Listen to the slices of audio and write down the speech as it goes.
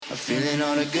I'm feeling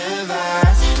all the good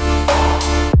vibes.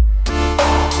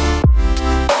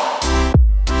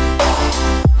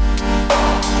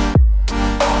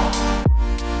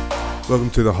 Welcome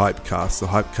to the Hypecast. The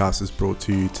Hypecast is brought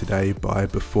to you today by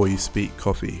Before You Speak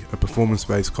Coffee, a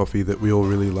performance-based coffee that we all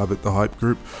really love at the Hype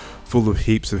Group, full of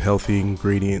heaps of healthy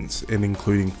ingredients and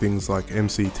including things like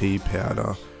MCT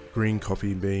powder, green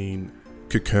coffee bean,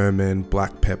 curcumin,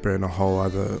 black pepper and a whole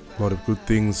other lot of good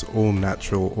things, all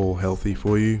natural, all healthy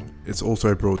for you. It's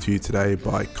also brought to you today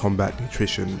by Combat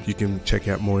Nutrition. You can check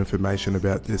out more information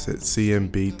about this at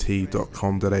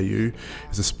cmbt.com.au.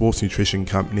 It's a sports nutrition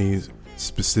company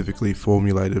specifically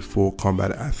formulated for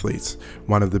combat athletes,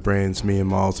 one of the brands me and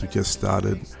Miles have just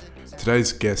started.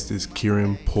 Today's guest is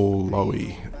Kieran Paul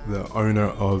Lowy, the owner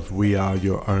of We Are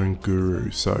Your Own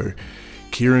Guru. So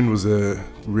Kieran was a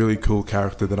really cool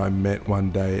character that I met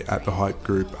one day at the Hype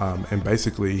Group, and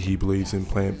basically he believes in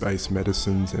plant-based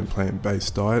medicines and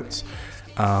plant-based diets.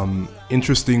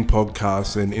 Interesting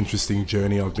podcast and interesting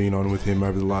journey I've been on with him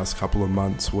over the last couple of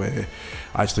months, where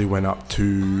I actually went up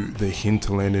to the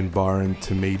hinterland in Byron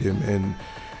to meet him and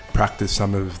practice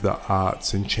some of the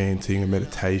arts and chanting and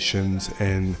meditations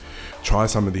and try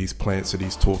some of these plants that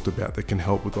he's talked about that can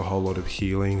help with a whole lot of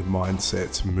healing,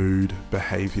 mindsets, mood,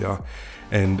 behavior.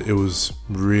 And it was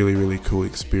really, really cool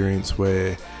experience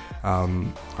where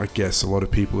I guess a lot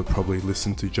of people have probably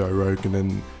listened to Joe Rogan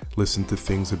and listened to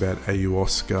things about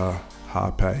ayahuasca,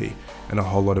 harpe, and a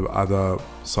whole lot of other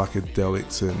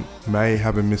psychedelics and may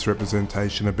have a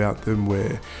misrepresentation about them,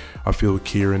 where I feel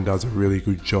Kieran does a really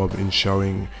good job in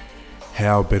showing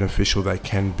how beneficial they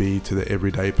can be to the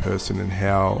everyday person and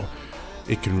how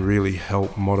it can really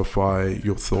help modify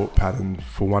your thought pattern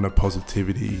for one of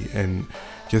positivity and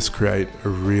just create a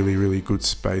really, really good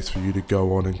space for you to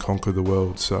go on and conquer the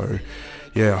world. So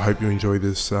yeah, I hope you enjoy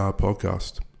this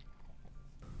podcast.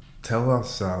 Tell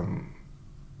us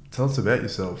about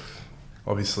yourself.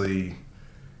 Obviously,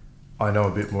 I know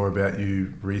a bit more about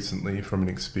you recently from an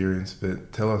experience,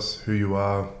 but tell us who you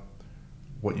are,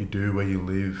 what you do, where you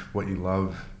live, what you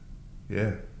love.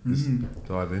 Yeah, just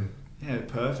dive in. Yeah,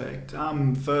 perfect.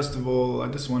 First of all, I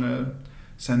just want to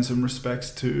send some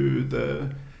respects to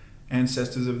the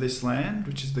ancestors of this land,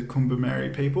 which is the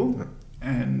Kumbameri people, yeah.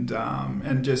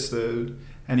 And just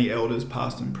any elders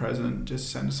past and present. Just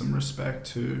send some respect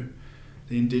to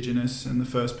the Indigenous and the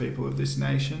first people of this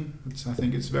nation. I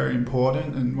think it's very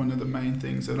important and one of the main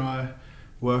things that I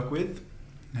work with.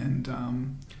 And a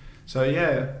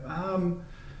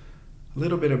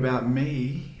little bit about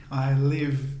me. I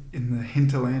live in the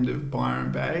hinterland of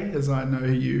Byron Bay, as I know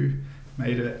you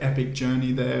made an epic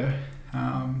journey there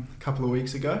a couple of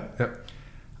weeks ago. Yep.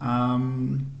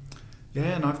 And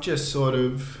I've just sort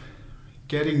of,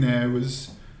 getting there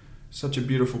was such a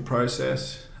beautiful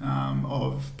process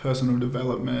of personal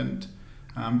development,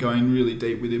 going really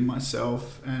deep within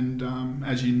myself. And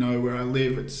as you know, where I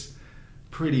live, it's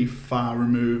pretty far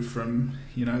removed from,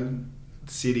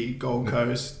 city, Gold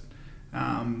Coast,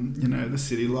 the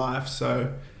city life.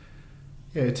 So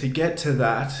yeah, to get to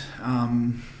that,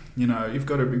 you've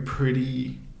got to be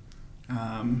pretty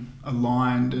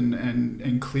aligned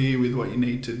and clear with what you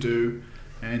need to do,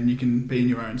 and you can be in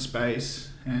your own space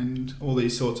and all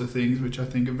these sorts of things, which I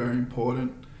think are very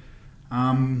important.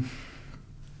 I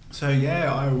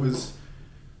was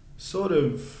sort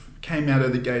of came out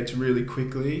of the gates really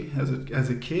quickly as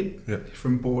a kid. Yep.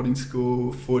 From boarding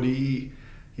school, footy,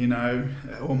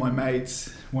 all my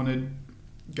mates wanted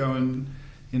to go and,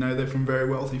 they're from very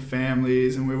wealthy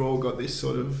families, and we've all got this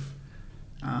sort of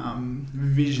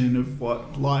vision of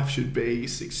what life should be: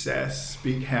 success,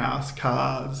 big house,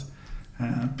 cars,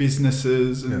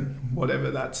 businesses, and whatever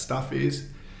that stuff is.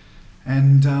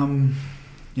 And I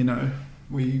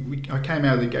came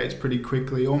out of the gates pretty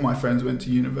quickly. All my friends went to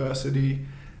university,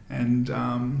 and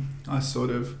I sort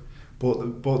of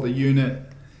bought the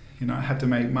unit. I had to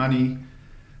make money.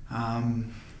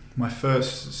 My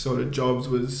first sort of jobs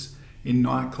was in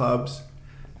nightclubs,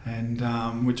 and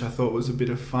which I thought was a bit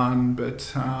of fun,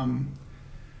 but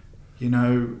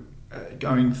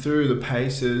going through the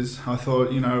paces, I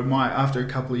thought, after a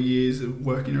couple of years of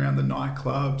working around the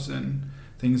nightclubs and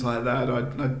things like that, I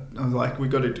was like, we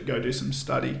got to go do some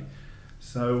study.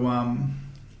 So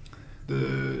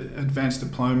the advanced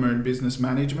diploma in business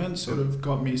management sort of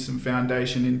got me some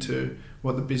foundation into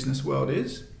what the business world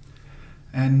is,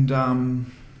 and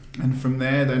from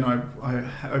there, then I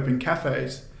opened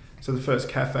cafes. So the first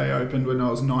cafe opened when I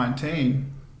was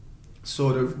 19.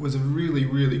 Sort of was a really,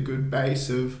 really good base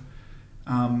of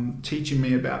teaching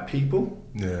me about people.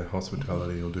 Yeah,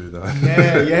 hospitality will do that.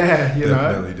 Yeah,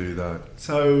 Definitely do that.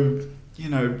 So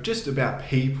just about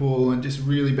people and just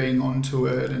really being onto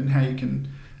it, and how you can,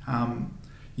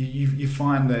 you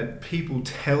find that people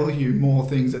tell you more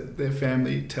things that their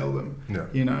family tell them.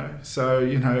 Yeah. So,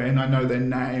 and I know their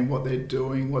name, what they're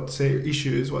doing, what's their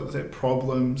issues, what's their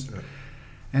problems. Yeah.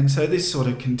 And so this sort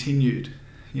of continued.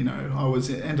 I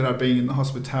ended up being in the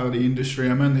hospitality industry.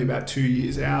 I'm only about 2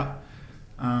 years out.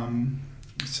 But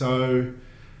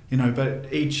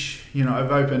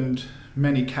I've opened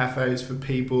many cafes for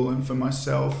people and for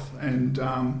myself, and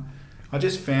I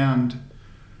just found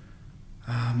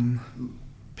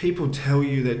people tell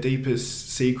you their deepest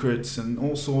secrets and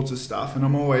all sorts of stuff, and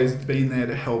I'm always been there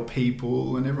to help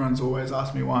people, and everyone's always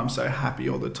asked me why I'm so happy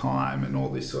all the time and all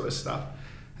this sort of stuff.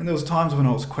 And there was times when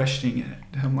I was questioning it.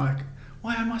 I'm like,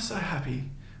 why am I so happy?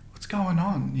 What's going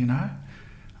on,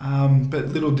 But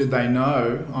little did they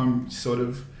know, I'm sort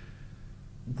of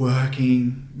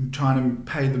working, trying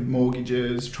to pay the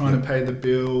mortgages, trying to pay the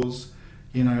bills,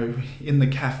 in the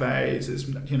cafes. There's,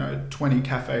 20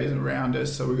 cafes around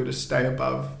us, so we've got to stay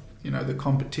above, the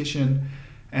competition.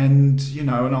 And,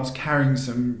 and I was carrying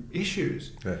some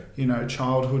issues,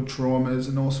 childhood traumas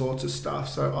and all sorts of stuff.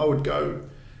 So I would go,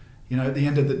 at the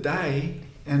end of the day,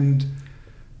 and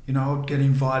I would get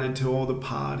invited to all the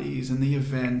parties and the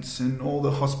events and all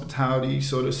the hospitality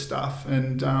sort of stuff.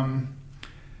 And,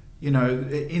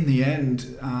 in the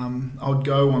end, I would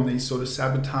go on these sort of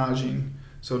sabotaging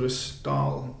sort of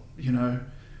style,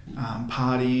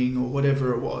 partying or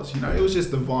whatever it was. It was just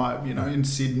the vibe, in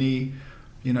Sydney,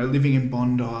 living in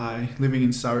Bondi, living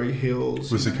in Surrey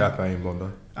Hills. Was the cafe in Bondi?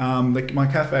 My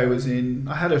cafe was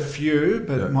I had a few,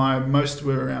 but most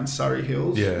were around Surrey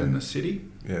Hills in the city.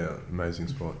 Yeah, amazing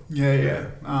spot. Yeah.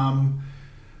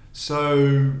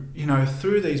 So,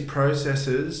 through these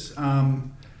processes,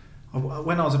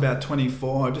 when I was about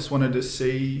 24, I just wanted to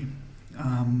see,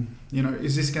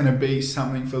 is this going to be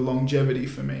something for longevity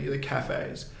for me, the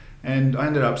cafes? And I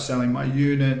ended up selling my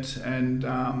unit and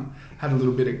had a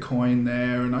little bit of coin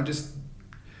there. And I just,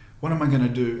 what am I going to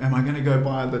do? Am I going to go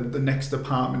buy the next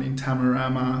apartment in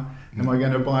Tamarama? Am I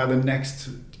going to buy the next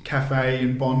cafe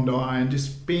in Bondi and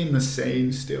just be in the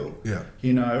scene still? Yeah.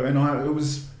 And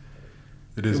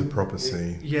it is a proper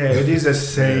scene. Yeah, it is a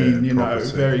scene, scene.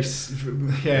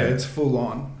 It's full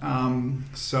on.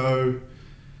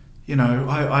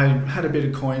 I had a bit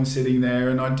of coin sitting there,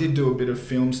 and I did do a bit of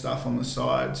film stuff on the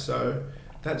side. So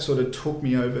that sort of took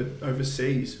me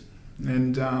overseas,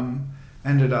 and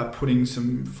ended up putting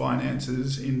some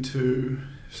finances into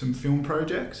some film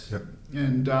projects. Yep.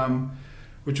 And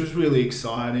which was really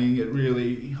exciting.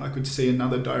 I could see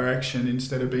another direction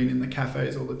instead of being in the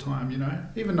cafes all the time,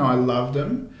 even though I loved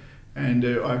them, and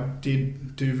I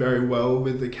did do very well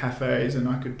with the cafes, and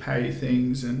I could pay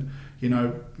things, and,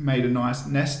 made a nice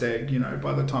nest egg,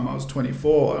 by the time I was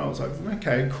 24. And I was like,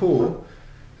 okay, cool,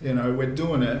 we're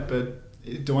doing it,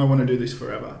 but do I want to do this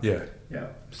forever? Yeah. Yeah.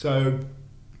 So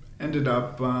ended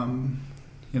up,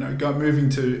 moving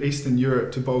to Eastern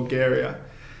Europe, to Bulgaria,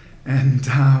 and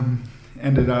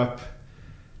ended up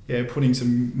putting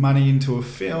some money into a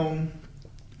film,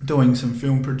 doing some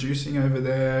film producing over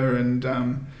there, and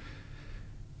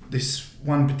this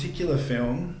one particular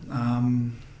film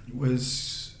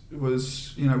was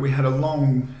we had a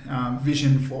long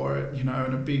vision for it, and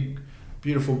a big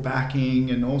beautiful backing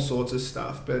and all sorts of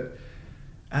stuff. But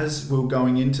as we were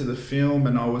going into the film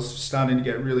and I was starting to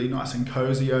get really nice and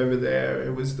cozy over there,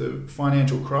 it was the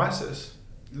financial crisis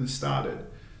that started.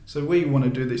 So we want to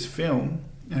do this film,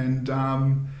 and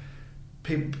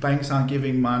banks aren't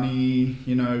giving money,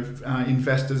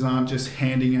 investors aren't just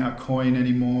handing out coin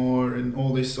anymore, and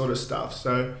all this sort of stuff.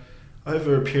 So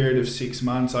over a period of 6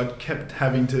 months, I kept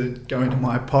having to go into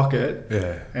my pocket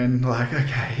and like,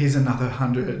 okay, here's another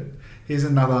 100, here's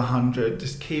another 100,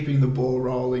 just keeping the ball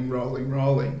rolling.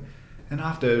 And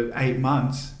after 8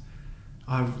 months,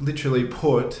 I've literally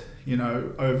put,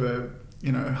 over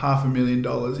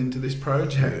 $500,000 into this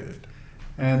project.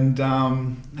 And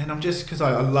I'm just, because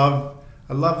I love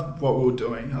what we were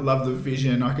doing. I love the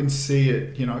vision. I can see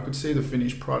it, I could see the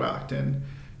finished product, and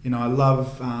I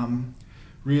love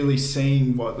really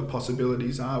seeing what the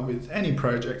possibilities are with any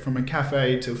project, from a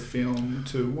cafe to film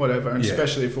to whatever, and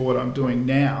especially for what I'm doing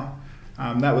now.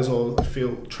 That was all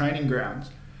field training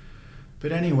grounds.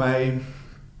 But anyway,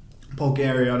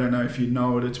 Bulgaria, I don't know if you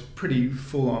know it, it's a pretty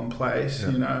full-on place,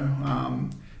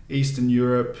 Eastern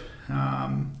Europe,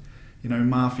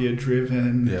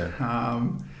 mafia-driven.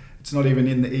 It's not even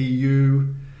in the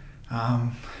EU.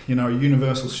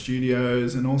 Universal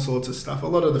Studios and all sorts of stuff. A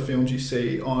lot of the films you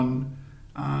see on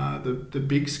the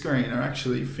big screen are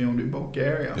actually filmed in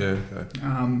Bulgaria. Yeah. Okay.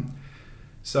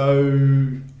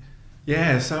 So,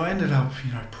 yeah, so I ended up,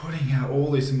 putting out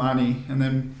all this money, and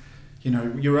then,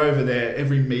 you're over there,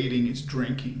 every meeting is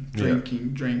drinking.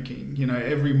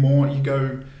 Every morning you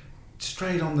go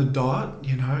straight on the dot,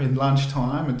 in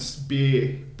lunchtime, it's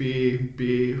beer,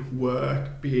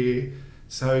 work, beer.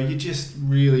 So you just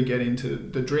really get into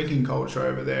the drinking culture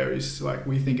over there. Is like,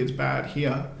 we think it's bad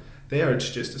here. There, it's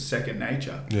just a second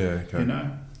nature. Yeah, okay.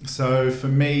 So for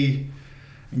me,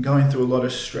 and going through a lot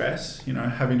of stress,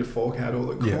 having to fork out all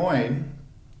the coin,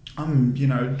 I'm,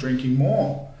 drinking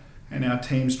more, and our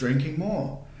team's drinking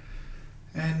more.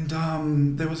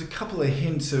 And there was a couple of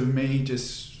hints of me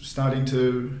just starting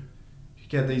to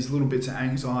get these little bits of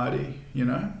anxiety,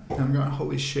 and I'm going,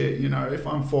 holy shit, if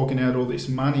I'm forking out all this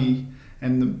money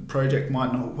and the project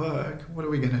might not work, what are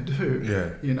we going to do?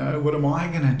 Yeah. What am I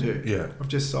going to do? Yeah. I've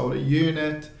just sold a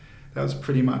unit. That was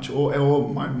pretty much all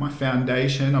my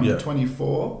foundation. I'm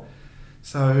 24.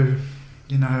 So,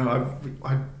 we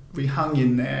hung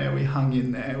in there.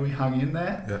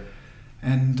 Yeah.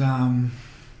 And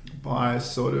by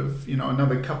sort of,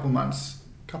 another couple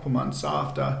months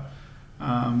after,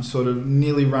 sort of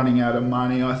nearly running out of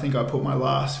money, I think I put my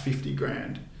last 50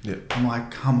 grand. Yeah. I'm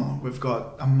like, come on, we've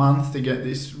got a month to get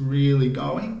this really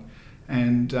going,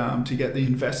 and to get the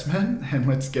investment, and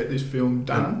let's get this film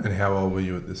done. And how old were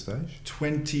you at this stage?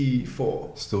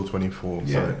 24. Still 24.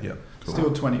 Yeah. So, yeah. Cool.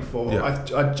 Still 24. Yeah.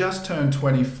 I just turned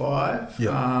 25.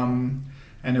 Yeah.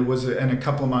 And it was, and a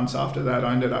couple of months after that,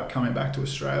 I ended up coming back to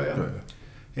Australia.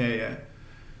 Yeah.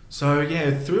 So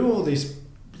through all this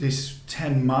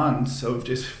 10 months of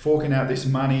just forking out this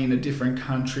money in a different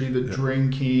country, the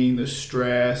drinking, the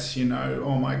stress,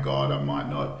 oh my God, I might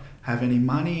not have any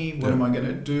money. What am I going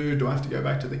to do? Do I have to go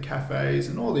back to the cafes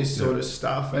and all this sort of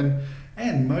stuff?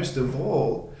 And most of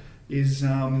all is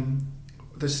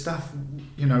the stuff,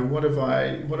 what have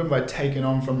I taken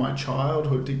on from my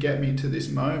childhood to get me to this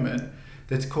moment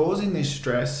that's causing this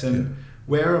stress, and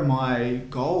where are my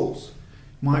goals?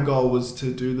 My goal was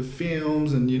to do the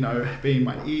films and, being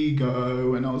my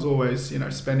ego, and I was always,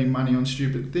 spending money on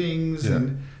stupid things,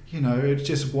 and, it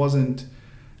just wasn't,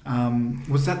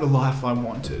 was that the life I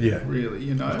wanted? Yeah.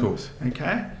 Really, Of course.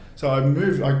 Okay. So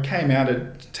I came out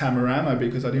of Tamarama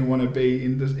because I didn't want to be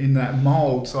in that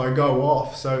mold. So I go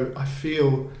off. So I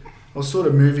was sort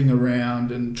of moving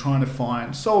around and trying to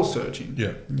find soul searching.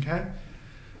 Yeah. Okay.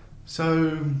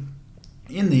 So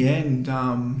in the end,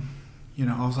 I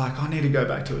was like, I need to go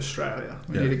back to Australia.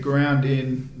 We need to ground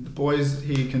in. The boys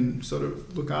here can sort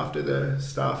of look after their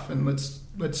stuff, and let's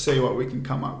see what we can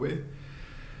come up with.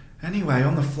 Anyway,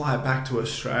 on the flight back to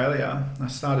Australia, I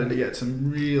started to get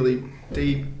some really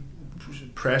deep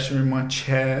pressure in my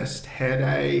chest,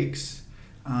 headaches.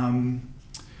 It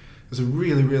was a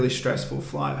really, really stressful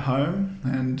flight home,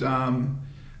 and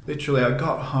literally I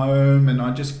got home, and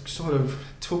I just sort of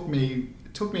took me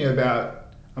about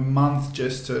a month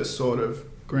just to sort of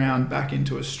ground back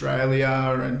into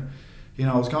Australia, and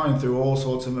I was going through all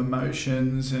sorts of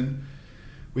emotions, and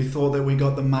we thought that we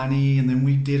got the money, and then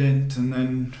we didn't, and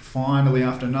then finally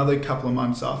after another couple of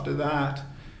months after that,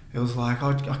 it was like,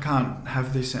 I can't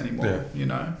have this anymore,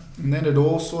 and then it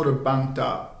all sort of bunked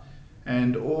up,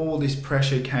 and all this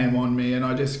pressure came on me, and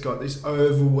I just got this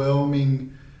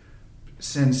overwhelming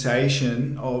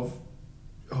sensation of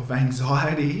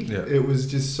anxiety. It was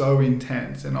just so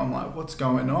intense, and I'm like, what's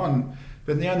going on?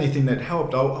 But the only thing that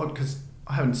helped, because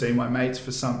I haven't seen my mates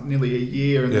for nearly a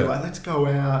year, and they're like, let's go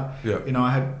out.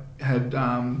 I had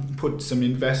put some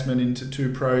investment into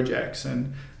 2 projects,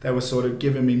 and they were sort of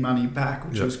giving me money back,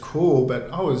 which was cool, but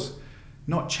I was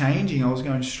not changing. I was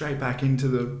going straight back into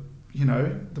the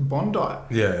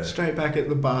Bondi. Straight back at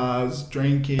the bars,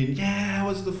 drinking. How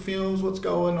was the films? What's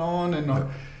going on? And I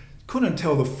couldn't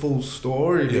tell the full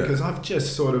story because I've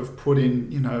just sort of put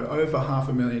in, over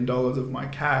 $500,000 of my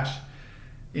cash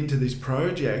into this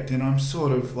project, and I'm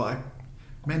sort of like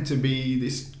meant to be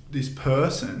this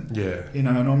person. And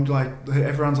I'm like,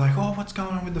 everyone's like, oh, what's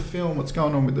going on with the film? What's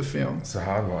going on with the film? It's a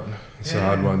hard one. It's a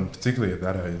hard one, particularly at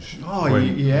that age. Oh,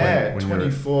 when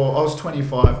 24. I was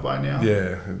 25 by now.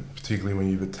 Yeah, particularly when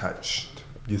you've attached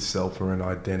yourself or an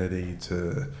identity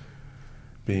to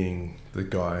being the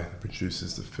guy that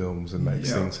produces the films and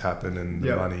makes things happen, and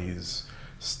the money is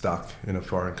stuck in a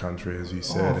foreign country, as you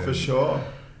said. Oh, for sure.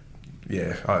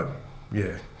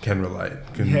 Can relate.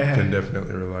 Can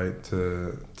definitely relate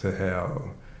to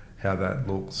how that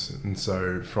looks. And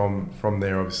so from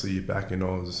there, obviously you're back in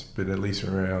Oz, but at least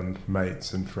around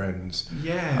mates and friends.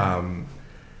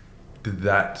 Did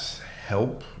that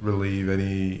help relieve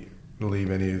any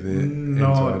of the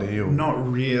anxiety? Or?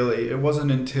 Not really. It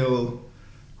wasn't until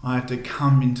I had to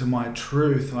come into my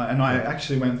truth. I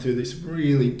actually went through this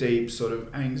really deep sort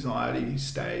of anxiety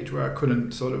stage where I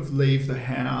couldn't sort of leave the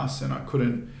house, and I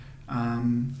couldn't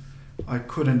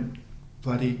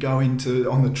bloody go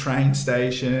on the train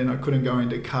station. I couldn't go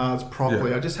into cars properly.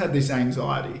 Yeah. I just had this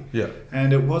anxiety. Yeah.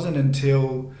 And it wasn't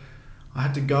until I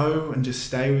had to go and just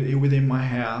stay within my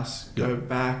house, go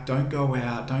back, don't go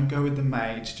out, don't go with the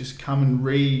mates, just come and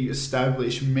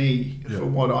re-establish me for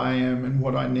what I am and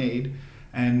what I need.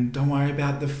 And don't worry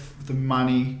about the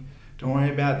money, don't worry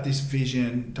about this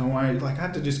vision, don't worry, like I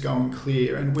had to just go and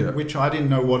clear, and which I didn't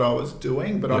know what I was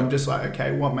doing, but I'm just like,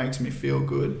 okay, what makes me feel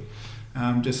good?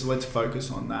 Just let's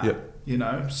focus on that, you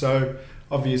know? So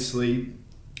obviously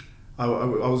I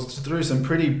was through some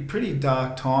pretty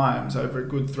dark times over a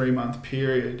good 3-month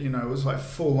period. You know, it was like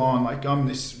full on, like I'm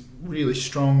this really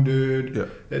strong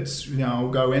dude that's, you know, I'll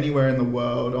go anywhere in the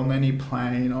world, on any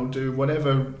plane, I'll do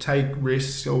whatever, take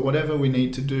risks or whatever we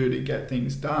need to do to get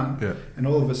things done. And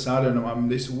all of a sudden I'm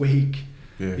this weak,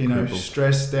 you know,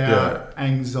 stressed out,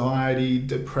 anxiety,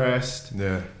 depressed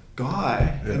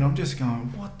guy. And I'm just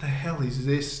going, what the hell is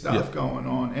this stuff going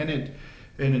on? And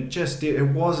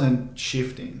it wasn't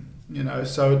shifting. You know,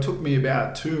 so it took me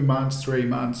about 2 months, 3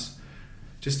 months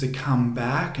just to come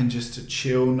back and just to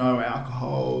chill, no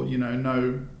alcohol, you know,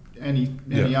 no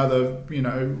any other, you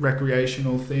know,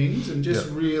 recreational things, and just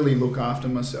really look after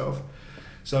myself.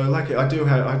 So like I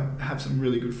have some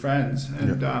really good friends,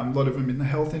 and a lot of them in the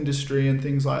health industry and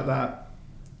things like that.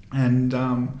 And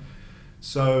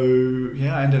so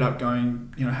I ended up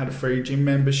going, you know, had a free gym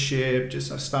membership, I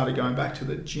started going back to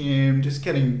the gym, just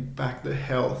getting back the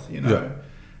health, you know.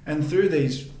 And through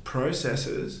these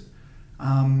processes,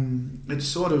 it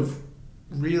sort of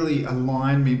really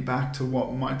aligned me back to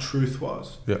what my truth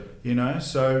was. You know,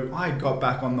 so I got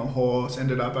back on the horse,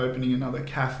 ended up opening another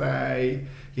cafe,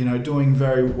 you know, doing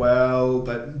very well,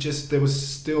 but just there was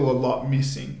still a lot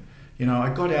missing. You know, I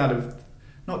got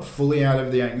not fully out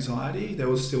of the anxiety. There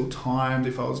was still times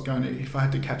if I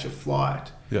had to catch a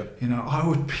flight, you know, I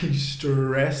would be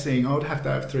stressing. I would have to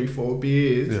have 3-4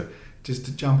 beers just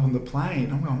to jump on the plane.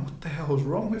 I'm going, what the hell is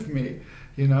wrong with me?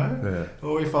 You know?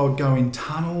 Or if I would go in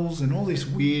tunnels and all this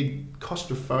weird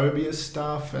claustrophobia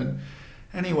stuff. And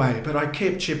anyway, but I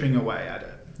kept chipping away at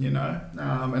it, you know?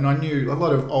 And I knew a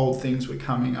lot of old things were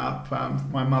coming up.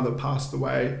 My mother passed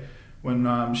away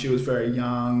when she was very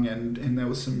young, and there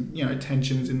was some, you know,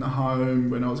 tensions in the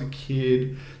home when I was a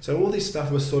kid. So all this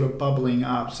stuff was sort of bubbling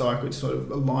up, so I could sort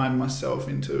of align myself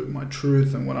into my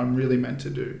truth and what I'm really meant to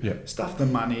do. Stuff the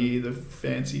money, the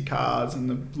fancy cars and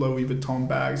the Louis Vuitton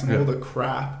bags and all the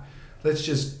crap. Let's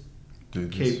just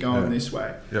keep going this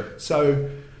way.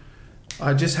 So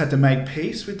I just had to make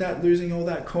peace with that, losing all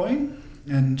that coin,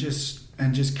 and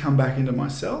just come back into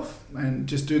myself and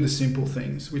just do the simple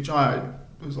things, which I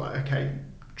was like, okay,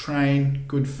 train,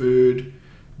 good food,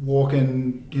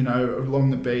 walking, you know, along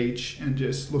the beach, and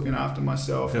just looking after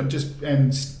myself, and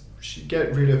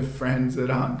get rid of friends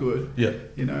that aren't good.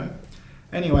 You know.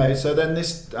 Anyway, so then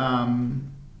this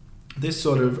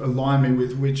sort of aligned me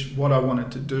with what I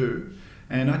wanted to do,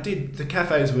 and I did. The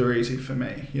cafes were easy for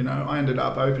me. You know, I ended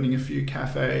up opening a few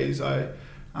cafes. I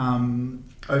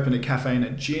opened a cafe in a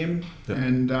gym,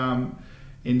 and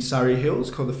in Surrey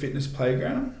Hills called the Fitness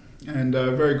Playground. And a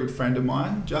very good friend of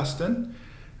mine, Justin,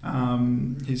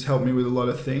 he's helped me with a lot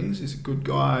of things. He's a good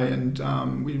guy,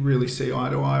 and we really see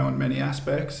eye to eye on many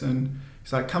aspects. And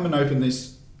he's like, come and open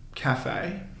this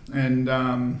cafe, and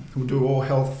we'll do all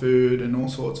health food and all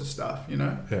sorts of stuff, you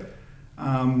know?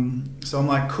 So I'm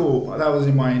like, cool. That was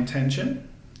in my intention.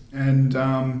 And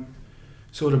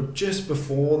sort of just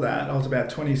before that, I was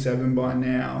about 27 by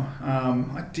now,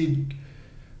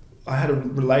 I had a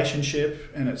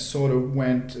relationship, and it sort of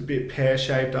went a bit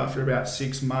pear-shaped after about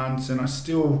 6 months, and I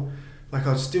still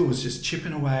was just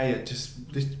chipping away at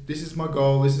just, this is my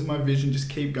goal, this is my vision, just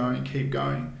keep going.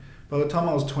 By the time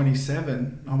I was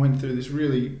 27, I went through this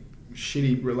really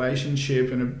shitty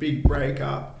relationship and a big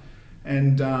breakup,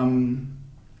 and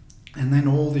then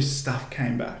all this stuff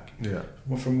came back.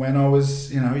 From when I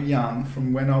was, you know, young,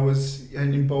 from when I was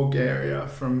in Bulgaria,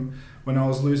 from when I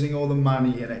was losing all the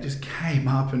money, and it just came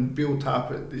up and built up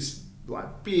at this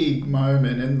like big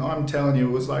moment. And I'm telling you,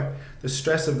 it was like the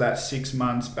stress of that 6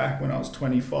 months back when I was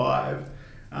 25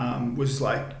 was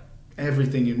like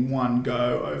everything in one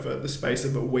go over the space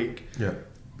of a week.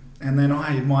 And then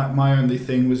my only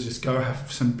thing was just go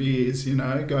have some beers, you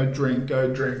know, go drink.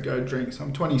 So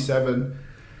I'm 27.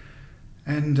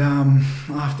 And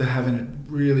after having a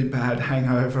really bad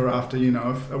hangover after, you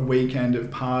know, a weekend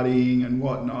of partying and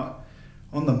whatnot,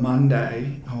 on the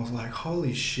Monday, I was like,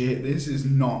 holy shit, this is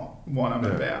not what I'm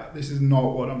about. This is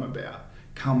not what I'm about.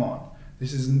 come on,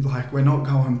 this isn't like, we're not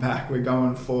going back, we're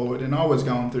going forward. And I was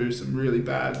going through some really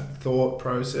bad thought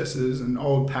processes and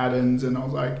old patterns, and I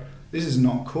was like, this is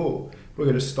not cool. We're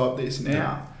going to stop this now.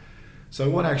 Yeah. So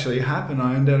what actually happened,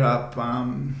 I ended up, I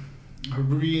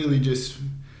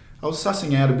was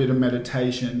sussing out a bit of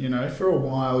meditation, you know, for a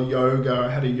while, yoga. I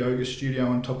had a yoga studio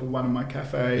on top of one of my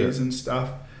cafes and stuff.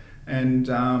 And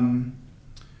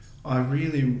I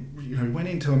really, you know, went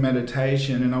into a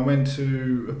meditation, and I went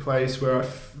to a place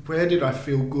where did I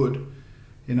feel good,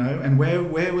 you know, and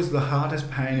where was the hardest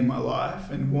pain in my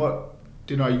life, and what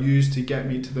did I use to get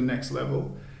me to the next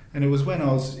level? And it was when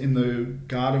I was in the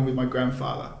garden with my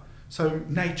grandfather. So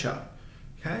nature.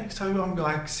 Okay, so I'm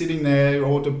like sitting there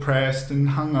all depressed and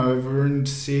hungover and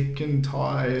sick and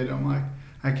tired. I'm like,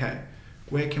 okay,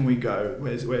 where can we go?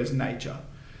 Where's nature?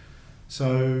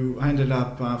 So I ended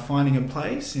up finding a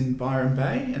place in Byron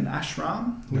Bay, an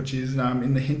ashram, which is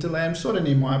in the hinterland, sort of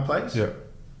near my place. Yeah.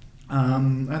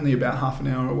 Only about half an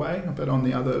hour away, but on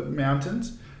the other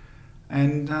mountains.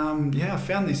 And I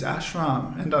found this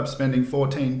ashram. Ended up spending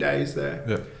 14 days there.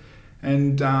 Yeah.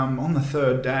 And on the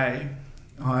third day,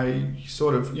 I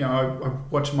sort of, you know, I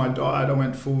watched my diet. I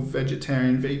went full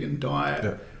vegetarian, vegan diet.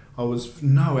 Yeah. I was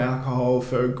no alcohol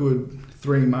for a good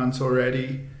 3 months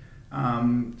already.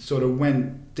 Sort of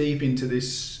went deep into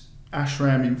this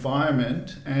ashram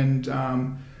environment and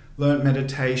learnt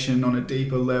meditation on a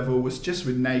deeper level, was just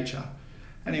with nature.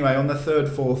 Anyway, on the third,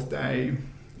 fourth day,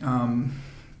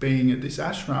 being at this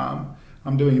ashram,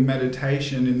 I'm doing a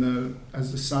meditation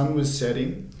as the sun was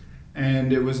setting,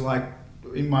 and it was like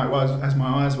as my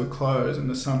eyes were closed and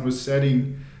the sun was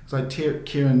setting, it's like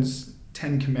Kieran's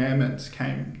 10 commandments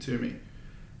came to me.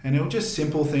 And it were just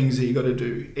simple things that you got to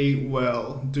do. Eat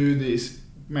well, do this,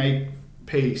 make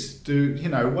peace, do, you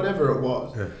know, whatever it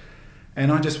was. Yeah.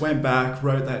 And I just went back,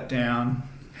 wrote that down,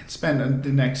 and spent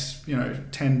the next,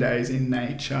 10 days in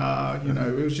nature. You know,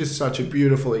 it was just such a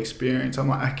beautiful experience. I'm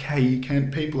like, okay,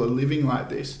 people are living like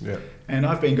this. Yeah. And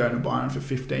I've been going to Byron for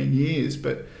 15 years,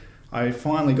 but I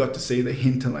finally got to see the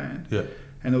hinterland. Yeah.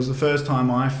 And it was the first time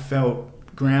I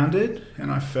felt grounded,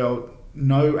 and I felt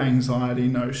no anxiety,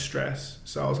 no stress.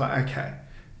 So I was like, okay,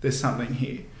 there's something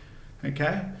here.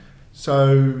 Okay.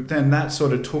 So then that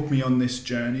sort of took me on this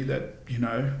journey that,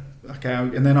 okay.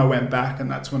 And then I went back, and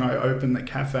that's when I opened the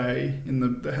cafe,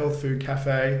 in the health food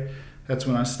cafe. That's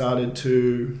when I started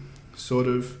to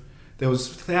there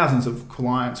was thousands of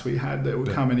clients we had that were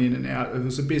coming in and out. It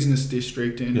was a business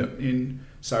district in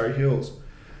Surrey Hills.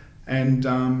 And,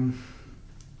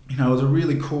 it was a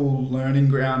really cool learning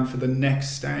ground for the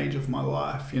next stage of my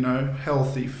life,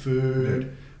 healthy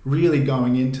food, really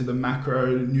going into the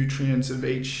macronutrients of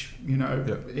each,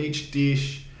 each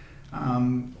dish.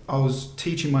 I was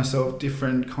teaching myself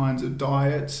different kinds of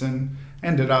diets, and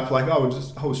ended up like I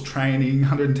was training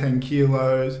 110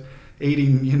 kilos,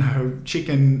 eating,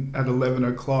 chicken at 11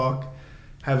 o'clock,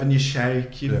 having your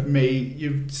shake, your meat,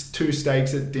 your 2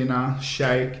 steaks at dinner,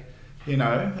 shake,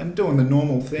 and doing the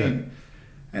normal thing. Yeah.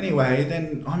 Anyway,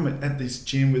 then I'm at this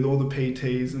gym with all the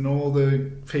PTs and all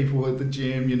the people at the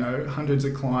gym, hundreds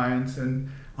of clients,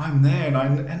 and I'm there, and I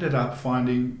ended up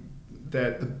finding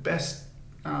that the best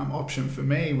option for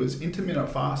me was intermittent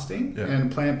fasting and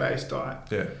plant-based diet.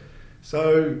 Yeah.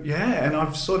 So, and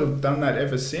I've sort of done that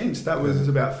ever since. That was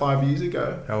about 5 years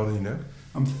ago. How old are you now?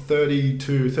 I'm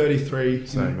 32, 33.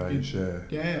 Same age,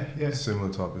 Yeah. Similar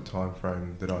type of time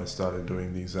frame that I started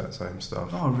doing the exact same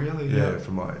stuff. Oh, really? Yeah,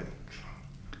 from like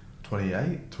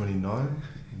 28, 29,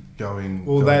 going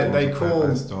they call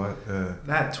diet.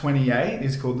 That 28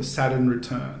 is called the Saturn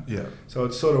return. Yeah. So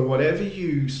it's sort of whatever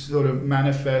you sort of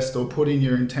manifest or put in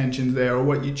your intentions there, or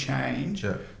what you change,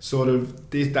 sort of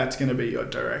that's going to be your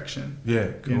direction.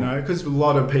 Yeah, cool. Because a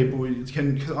lot of people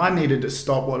because I needed to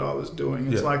stop what I was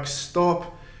doing. It's like,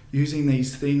 stop using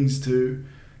these things to,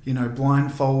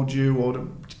 blindfold you, or to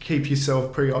keep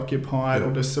yourself preoccupied,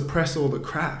 or to suppress all the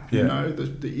crap,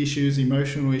 the issues,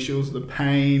 emotional issues, the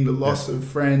pain, the loss of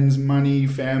friends, money,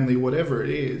 family, whatever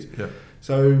it is. Yeah.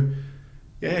 So,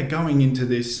 going into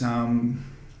this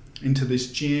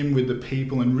gym with the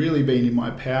people, and really being in my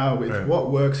power with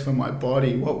what works for my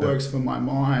body, what works for my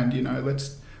mind,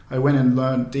 I went and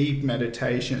learned deep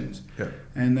meditations. Yeah.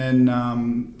 And then,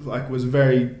 was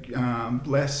very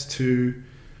blessed to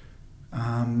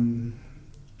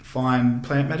find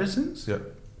plant medicines. Yep.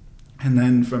 And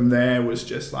then from there was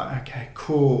just like, okay,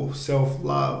 cool,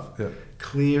 self-love,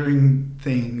 clearing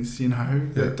things,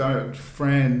 that don't,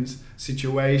 friends,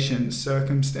 situations,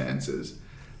 circumstances.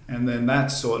 And then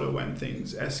that's sort of when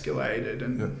things escalated.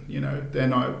 And,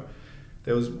 then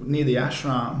there was near the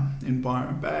ashram in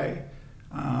Byron Bay,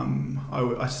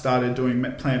 I started doing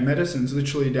plant medicines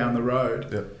literally down the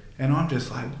road. Yep. And I'm just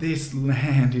like, this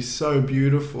land is so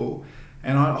beautiful.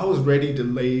 And I was ready to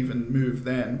leave and move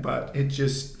then, but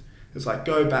it's like,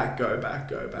 go back.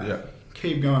 Yeah.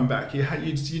 Keep going back. You're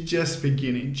just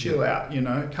beginning. Chill out,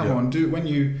 Come Yeah. on, do when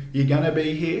you're going to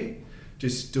be here,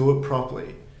 just do it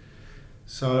properly.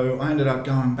 So I ended up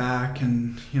going back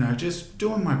and, just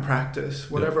doing my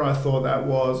practice, whatever I thought that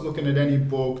was, looking at any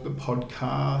book, the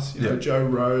podcast, Joe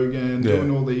Rogan, doing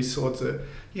all these sorts of,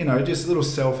 just little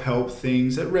self-help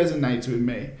things that resonates with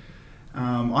me.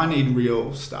 I need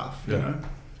real stuff, you know.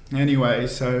 Anyway,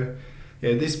 so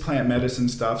this plant medicine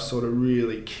stuff sort of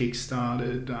really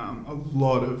kick-started a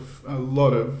lot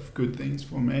of good things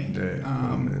for me.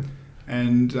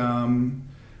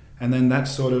 And then that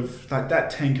sort of, like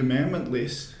that 10 Commandment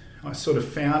list, I sort of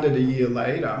found it a year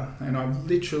later, and I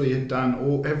literally had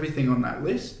done everything on that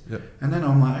list. Yep. And then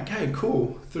I'm like, okay,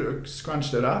 cool.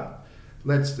 Scrunched it up.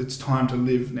 It's time to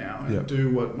live now and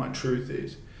do what my truth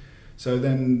is. So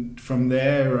then from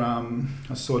there,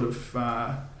 I sort of,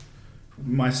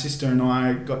 my sister and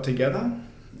I got together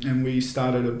and we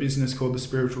started a business called the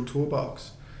Spiritual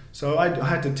Toolbox. So I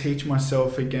had to teach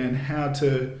myself again how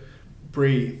to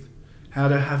breathe, how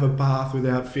to have a bath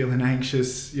without feeling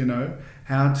anxious,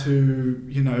 how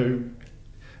to,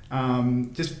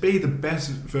 just be the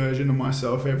best version of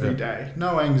myself every day.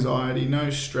 No anxiety, no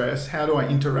stress. How do I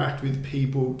interact with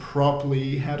people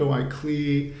properly? How do I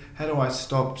clear? How do I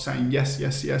stop saying yes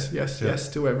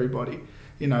to everybody?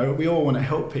 We all want to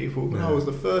help people, but I was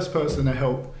the first person to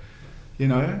help,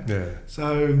 Yeah.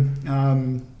 So,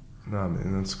 No,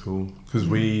 man, that's cool. Because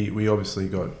we obviously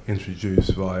got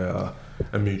introduced via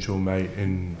a mutual mate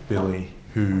in Billy,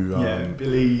 who...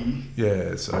 Billy.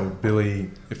 Yeah, so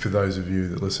Billy, for those of you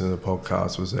that listen to the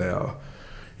podcast, was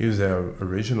our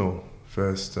original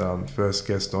first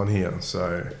guest on here.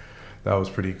 So that was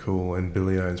pretty cool. And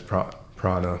Billy owns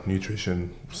Prana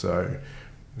Nutrition. So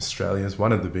Australia's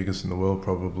one of the biggest in the world,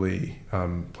 probably,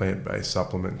 plant-based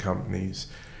supplement companies.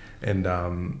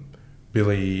 And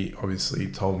Billy obviously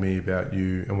told me about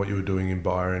you and what you were doing in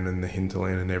Byron and the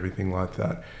hinterland and everything like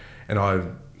that.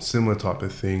 And similar type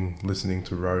of thing, listening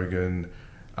to Rogan,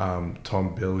 Tom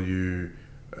Bilyeu,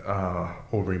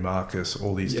 Aubrey Marcus,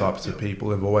 all these types of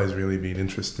people have always really been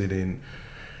interested in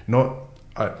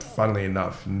funnily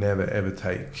enough, never ever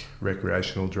take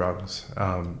recreational drugs,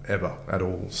 ever at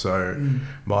all. So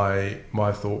my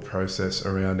thought process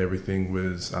around everything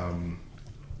was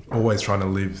always trying to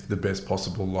live the best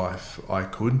possible life I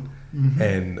could. Mm-hmm.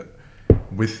 And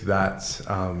with that,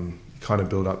 kind of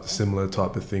build up the similar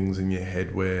type of things in your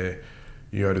head where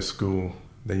you go to school,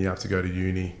 then you have to go to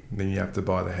uni, then you have to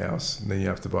buy the house, then you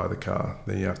have to buy the car,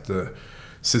 then you have to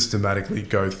systematically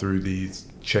go through these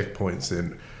checkpoints.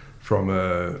 And from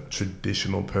a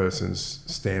traditional person's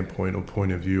standpoint or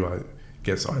point of view, I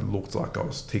guess I looked like I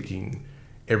was ticking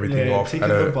everything off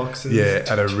at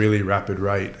a really rapid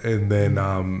rate. And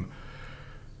then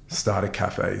started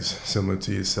cafes similar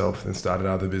to yourself, then started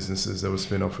other businesses that were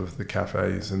spin-off of the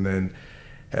cafes. And then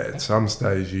at some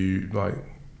stage, you like,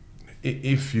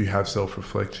 if you have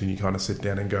self-reflection, you kind of sit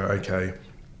down and go, okay,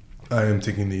 I am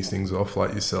ticking these things off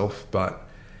like yourself, but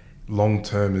long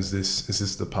term, is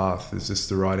this the path? Is this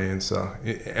the right answer?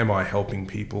 Am I helping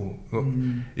people?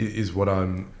 Is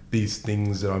these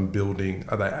things that I'm building,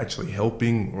 are they actually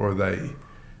helping, or are they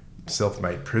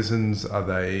self-made prisons?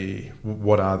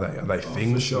 What are they? Are they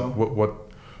things? For sure.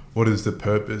 What is the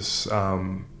purpose?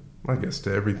 I guess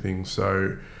to everything.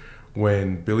 So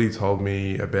when Billy told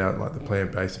me about like the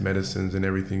plant-based medicines and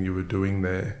everything you were doing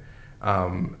there,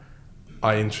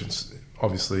 I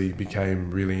obviously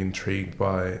became really intrigued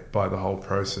by the whole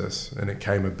process. And it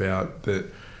came about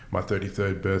that my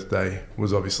 33rd birthday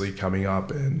was obviously coming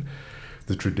up, and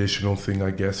the traditional thing,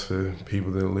 I guess, for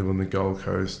people that live on the Gold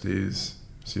Coast is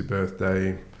it's your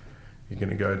birthday, you're going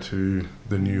to go to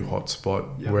the new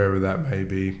hotspot, wherever that may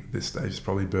be. At this stage, it's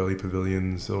probably Burleigh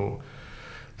Pavilions or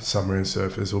Summer and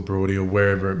Surfers or Broadie or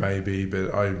wherever it may be.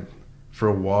 But for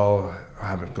a while, I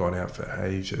haven't gone out for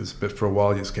ages, but for a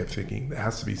while, I just kept thinking there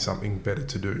has to be something better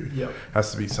to do. It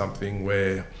has to be something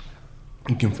where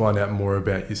you can find out more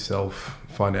about yourself,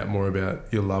 find out more about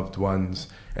your loved ones,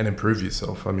 and improve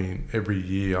yourself. I mean, every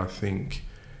year, I think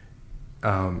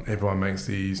everyone makes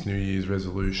these New Year's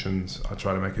resolutions. I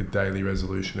try to make a daily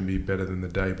resolution and be better than the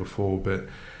day before, but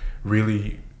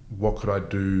really, what could I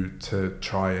do to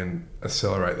try and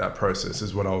accelerate that process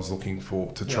is what I was looking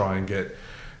for, to try and get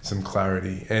some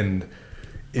clarity. And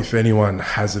if anyone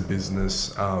has a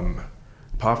business,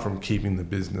 apart from keeping the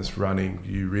business running,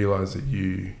 you realize that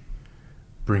you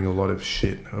bring a lot of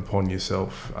shit upon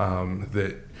yourself,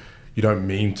 that you don't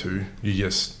mean to. You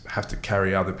just have to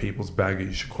carry other people's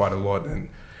baggage quite a lot, and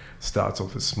starts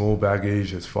off as small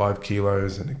baggage, as 5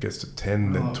 kilos, and it gets to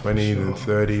 10, then 20, then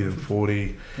 30, then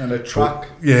 40. And a truck.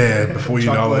 Before you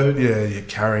know it, Truckload. you're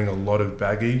carrying a lot of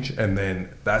baggage, and then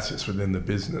that's just within the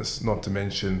business, not to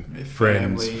mention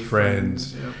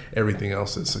friends, Yep. everything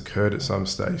else that's occurred at some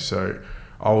stage. So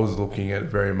I was looking at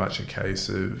very much a case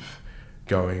of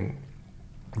going,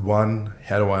 one,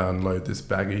 how do I unload this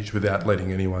baggage without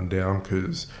letting anyone down?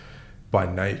 Because by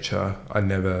nature, I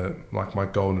never, like, my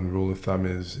golden rule of thumb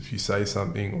is if you say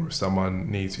something or if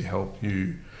someone needs your help,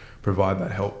 you provide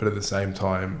that help, but at the same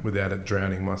time without it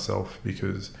drowning myself,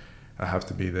 because I have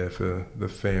to be there for the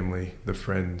family, the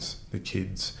friends, the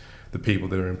kids, the people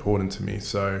that are important to me.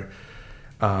 So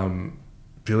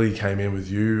Billy came in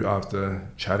with you after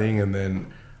chatting, and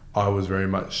then I was very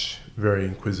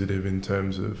inquisitive in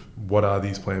terms of what are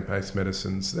these plant-based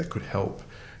medicines that could help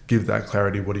give that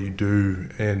clarity. What do you do?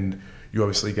 And you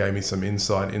obviously gave me some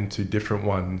insight into different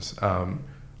ones. A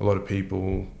lot of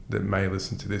people that may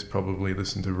listen to this probably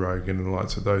listen to Rogan and the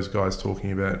likes of those guys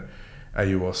talking about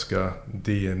ayahuasca,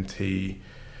 DMT,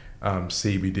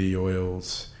 CBD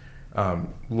oils,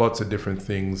 lots of different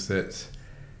things that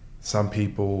some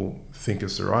people think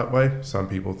it's the right way, some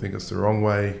people think it's the wrong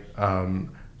way.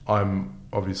 I'm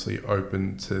obviously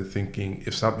open to thinking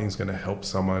if something's going to help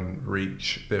someone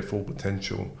reach their full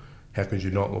potential, how could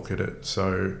you not look at it?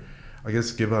 So I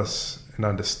guess give us an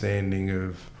understanding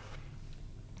of,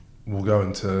 we'll go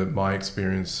into my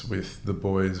experience with the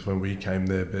boys when we came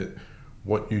there, but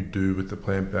what you do with the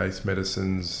plant-based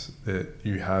medicines that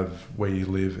you have where you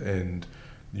live and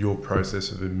your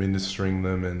process of administering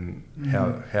them, and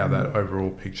how that overall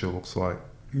picture looks like.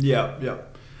 Yeah.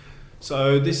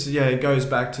 So this, it goes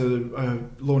back to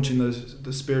launching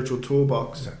the spiritual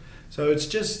toolbox. Yeah. So it's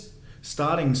just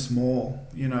starting small.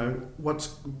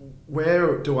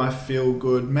 Where do I feel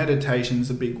good? Meditation's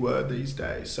a big word these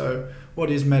days. So what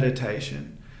is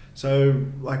meditation? So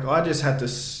like I just had to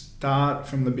start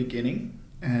from the beginning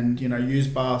and, use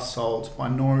bath salts,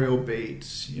 binaural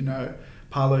beats,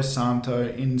 Palo Santo,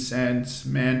 incense,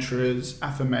 mantras,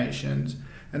 affirmations.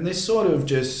 And this sort of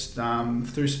just,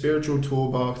 through spiritual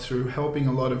toolbox, through helping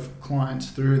a lot of clients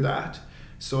through that,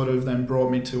 sort of then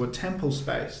brought me to a temple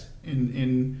space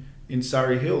in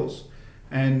Surrey Hills.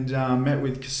 And met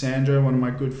with Cassandra, one of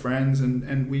my good friends,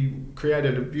 and we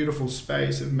created a beautiful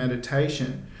space of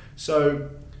meditation. So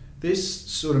this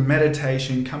sort of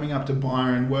meditation, coming up to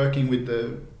Byron, working with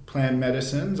the plant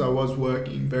medicines, I was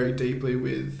working very deeply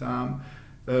with a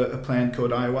plant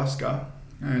called ayahuasca,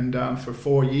 and for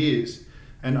 4 years.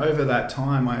 And over that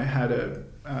time, I had a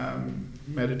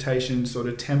meditation sort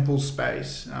of temple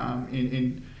space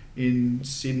in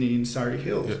Sydney, in Surrey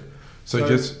Hills. Yeah. So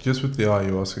just with the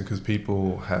ayahuasca, because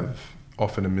people have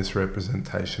often a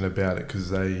misrepresentation about it, because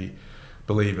they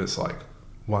believe it's like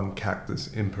one cactus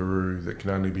in Peru that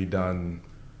can only be done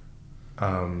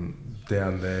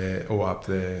down there or up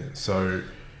there. So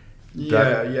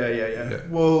Yeah.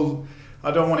 Well,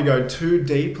 I don't want to go too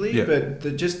deeply, but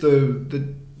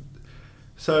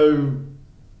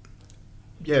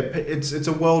it's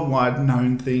a worldwide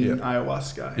known thing,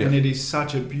 ayahuasca, and it is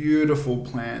such a beautiful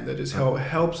plant that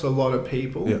helps a lot of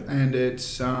people, and it's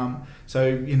so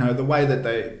the way that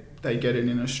they get it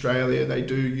in Australia, they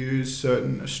do use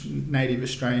certain native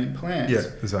Australian plants. Yeah,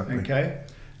 exactly. Okay,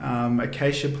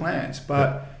 acacia plants,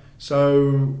 but this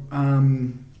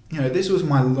was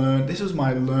my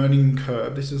learning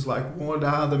curve. This is like, what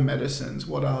are the medicines?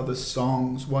 What are the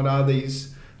songs? What are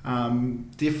these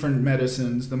different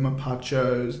medicines, the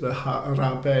mapachos, the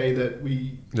harape that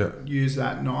we use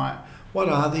that night? What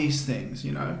are these things,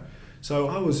 So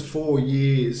I was 4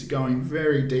 years going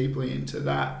very deeply into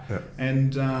that,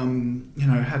 and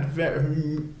had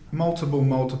multiple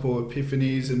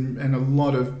epiphanies and a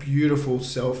lot of beautiful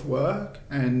self-work,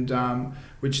 and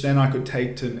which then I could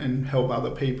take and help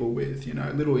other people with,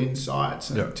 little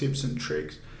insights and tips and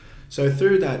tricks. So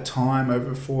through that time,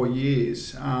 over 4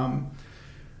 years,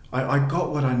 I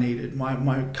got what I needed.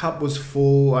 My cup was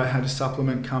full. I had a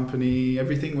supplement company.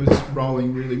 Everything was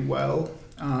rolling really well.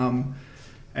 But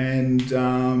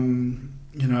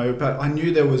I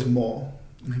knew there was more.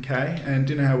 Okay. And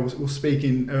how we were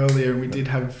speaking earlier, and we did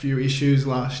have a few issues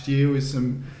last year with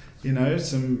some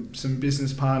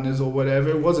business partners or whatever.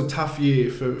 It was a tough year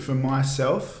for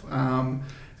myself, and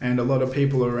a lot of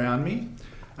people around me.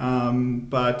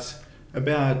 But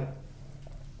about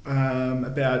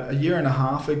a year and a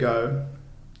half ago,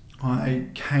 I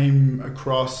came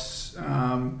across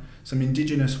some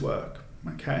Indigenous work.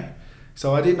 Okay,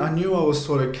 so I knew I was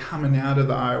sort of coming out of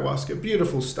the ayahuasca,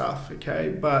 beautiful stuff. Okay,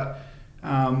 but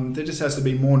There just has to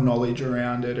be more knowledge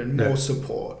around it and more Yeah.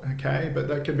 support, okay? But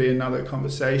that could be another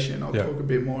conversation. I'll Yeah. talk a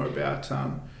bit more about,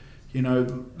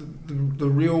 the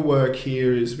real work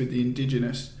here is with the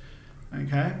Indigenous,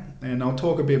 okay? And I'll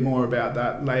talk a bit more about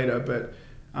that later, but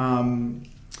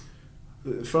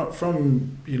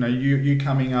from you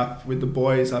coming up with the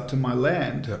boys up to my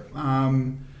land,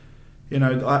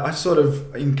 I sort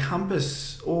of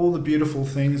encompass all the beautiful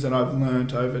things that I've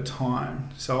learnt over time.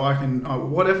 So I can,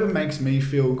 whatever makes me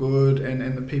feel good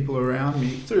and the people around me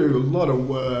through a lot of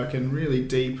work and really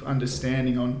deep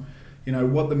understanding on,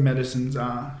 what the medicines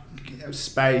are,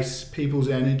 space, people's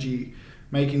energy,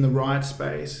 making the right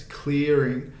space,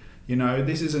 clearing,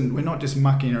 we're not just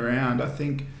mucking around. I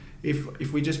think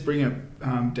if we just bring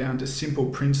it down to simple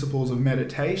principles of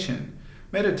meditation,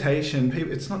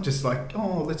 people, it's not just like,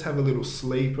 oh, let's have a little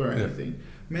sleep or anything. Yeah.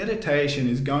 Meditation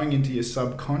is going into your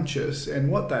subconscious, and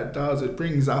what that does, it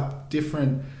brings up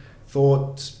different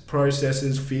thoughts,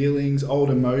 processes, feelings, old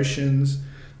emotions.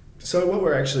 So what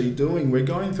we're actually doing, we're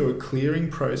going through a clearing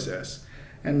process.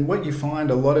 And what you find,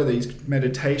 a lot of these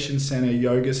meditation center,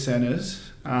 yoga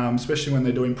centers, especially when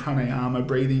they're doing pranayama,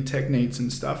 breathing techniques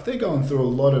and stuff, they're going through a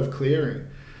lot of clearing.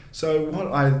 So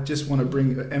what I just want to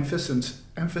bring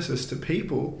emphasis to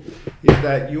people is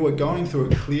that you are going through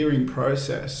a clearing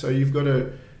process. So you've got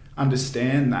to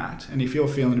understand that. And if you're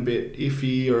feeling a bit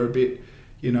iffy or a bit,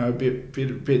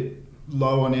 a bit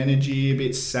low on energy, a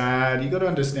bit sad, you've got to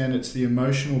understand it's the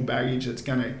emotional baggage that's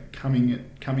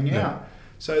coming out.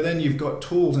 So then you've got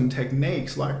tools and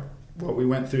techniques like what we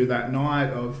went through that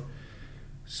night of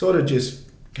sort of just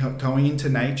going into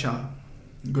nature,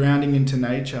 grounding into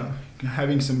nature,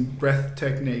 having some breath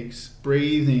techniques,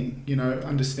 breathing,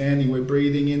 understanding we're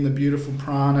breathing in the beautiful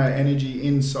prana energy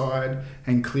inside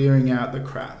and clearing out the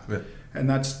crap. Yeah. And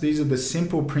these are the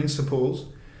simple principles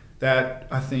that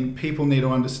I think people need to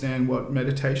understand what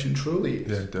meditation truly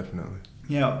is. Yeah, definitely.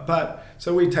 Yeah, but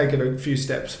so we take it a few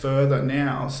steps further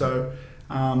now. So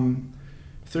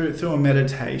through a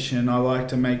meditation, I like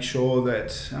to make sure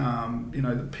that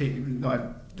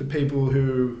the people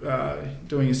who are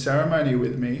doing a ceremony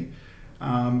with me,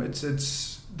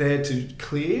 it's there to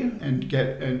clear and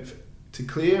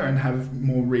have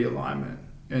more realignment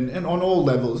and on all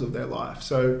levels of their life.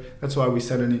 So that's why we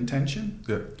set an intention.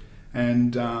 Yeah.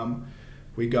 And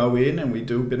we go in and we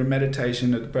do a bit of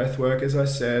meditation at the breath work, as I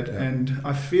said. Yeah. And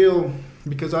I feel,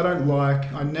 because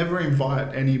I never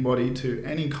invite anybody to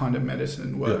any kind of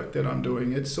medicine work that I'm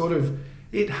doing. It's sort of,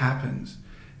 it happens.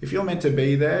 If you're meant to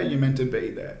be there, you're meant to be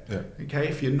there. Yeah. Okay.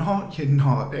 If you're not, you're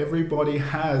not. Everybody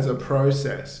has a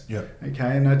process. Yeah.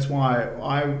 Okay. And that's why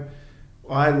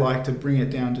I like to bring it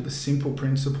down to the simple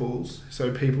principles,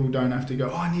 so people don't have to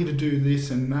go, oh, I need to do this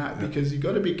and that, because you've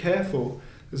got to be careful.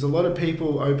 There's a lot of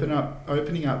people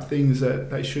opening up things that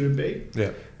they shouldn't be.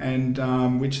 Yeah.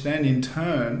 And which then in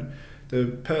turn,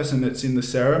 the person that's in the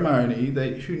ceremony,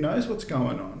 who knows what's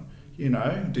going on?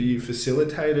 Do you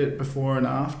facilitate it before and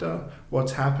after?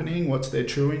 What's happening? What's their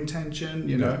true intention?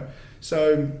 You know?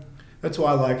 So that's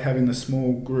why I like having the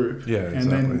small group. Yeah,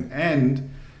 exactly. And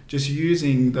just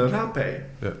using the rape.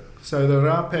 Yeah. So the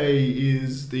rape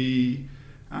is this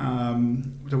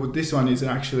one is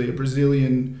actually a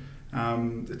Brazilian,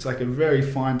 it's like a very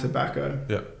fine tobacco.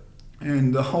 Yeah.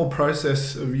 And the whole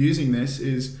process of using this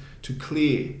is to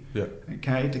clear. Yeah.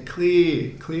 Okay, to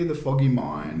clear the foggy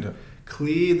mind. Yeah.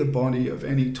 Clear the body of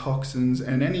any toxins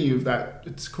and any of that.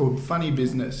 It's called funny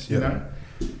business, you know.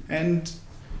 And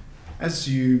as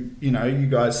you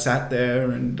guys sat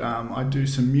there, and I do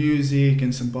some music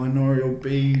and some binaural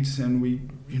beats, and we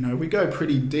go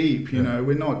pretty deep. You know,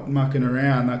 we're not mucking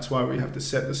around. That's why we have to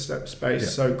set the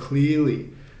space so clearly.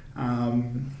 So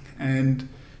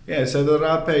the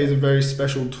rape is a very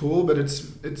special tool, but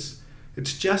it's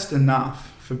just enough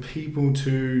for people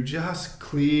to just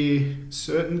clear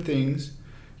certain things.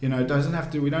 It doesn't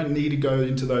have to. We don't need to go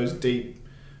into those deep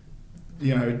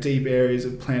areas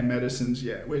of plant medicines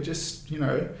yet. We're just,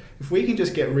 if we can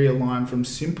just get realigned from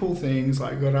simple things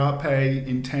like rape,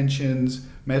 intentions,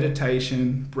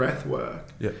 meditation, breath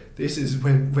work. Yeah. This is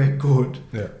we're good.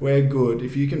 Yeah. We're good.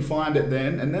 If you can find it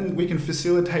and then we can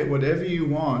facilitate whatever you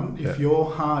want if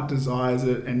your heart desires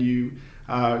it and you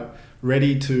are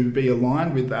ready to be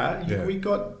aligned with that.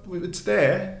 It's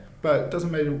there, but it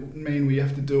doesn't mean we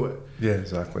have to do it. Yeah,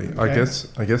 exactly. Okay?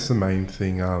 I guess the main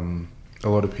thing a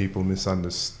lot of people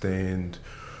misunderstand,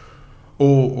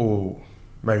 or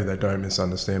maybe they don't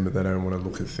misunderstand, but they don't want to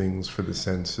look at things for the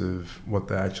sense of what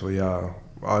they actually are.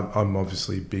 I'm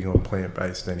obviously big on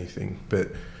plant-based anything, but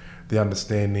the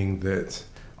understanding that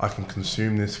I can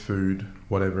consume this food,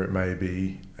 whatever it may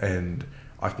be, and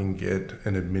I can get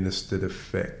an administered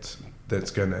effect that's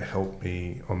going to help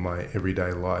me on my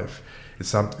everyday life. It's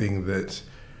something that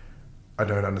I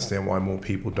don't understand why more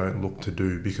people don't look to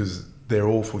do, because they're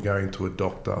all for going to a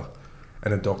doctor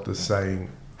and a doctor's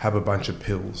saying, have a bunch of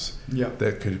pills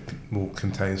that will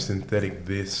contain synthetic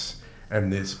this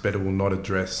and this, but it will not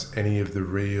address any of the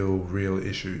real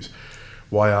issues.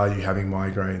 Why are you having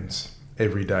migraines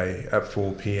every day at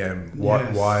 4 p.m?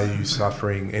 Why are you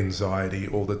suffering anxiety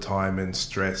all the time and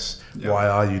stress? Why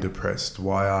are you depressed?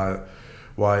 Why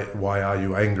are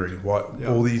you angry?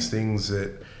 All these things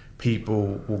that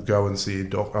people will go and see a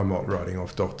doctor. I'm not writing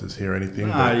off doctors here or anything.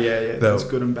 That's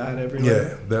good and bad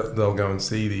everywhere. Yeah, they'll go and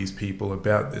see these people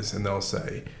about this, and they'll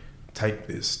say, take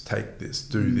this,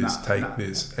 do this, take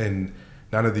this, and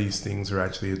none of these things are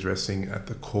actually addressing at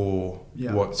the core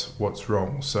what's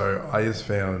wrong. So I just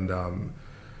found,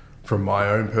 from my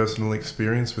own personal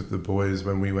experience with the boys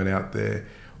when we went out there,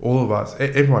 all of us,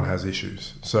 everyone has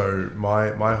issues. So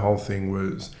my whole thing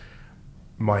was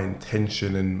my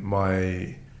intention and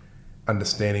my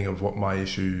understanding of what my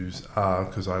issues are,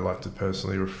 because I like to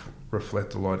personally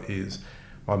reflect a lot, is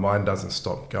my mind doesn't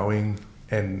stop going,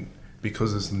 and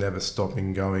because it's never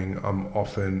stopping going, I'm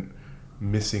often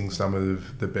missing some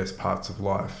of the best parts of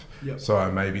life. So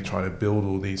I may be trying to build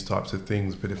all these types of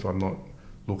things, but if I'm not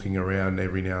looking around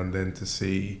every now and then to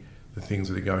see the things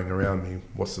that are going around me,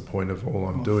 what's the point of all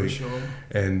I'm doing? For sure.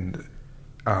 And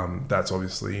that's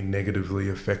obviously negatively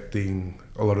affecting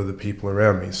a lot of the people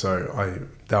around me. So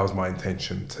that was my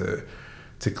intention,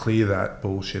 to clear that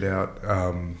bullshit out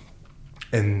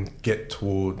and get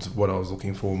towards what I was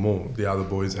looking for more. The other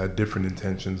boys had different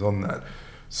intentions on that.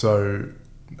 So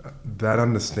that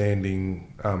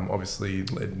understanding obviously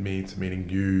led me to meeting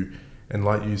you. And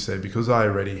like you said, because I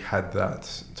already had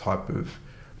that type of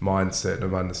mindset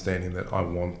of understanding that I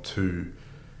want to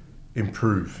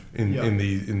improve in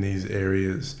these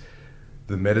areas,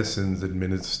 the medicines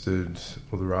administered,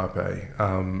 or the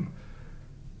Rapé,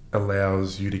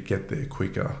 allows you to get there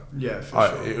quicker. Sure.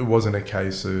 It wasn't a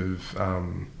case of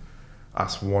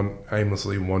us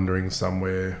aimlessly wandering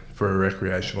somewhere for a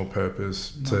recreational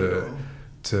purpose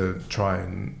to try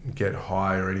and get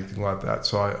high or anything like that.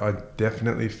 So I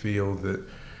definitely feel that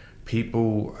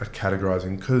people are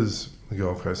categorising, because the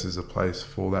Gold Coast is a place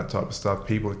for that type of stuff,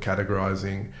 people are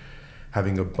categorising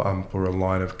having a bump or a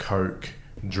line of coke,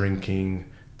 drinking,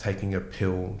 taking a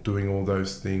pill, doing all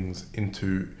those things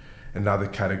into another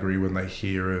category when they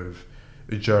hear of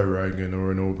a Joe Rogan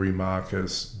or an Aubrey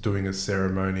Marcus doing a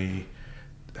ceremony,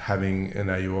 having an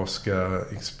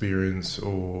ayahuasca experience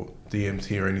or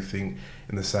DMT or anything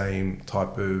in the same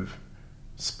type of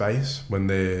space, when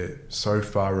they're so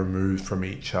far removed from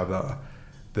each other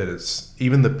that it's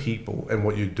even the people and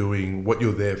what you're doing, what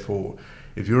you're there for.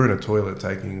 If you're in a toilet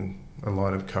taking a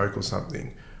line of coke or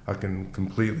something, I can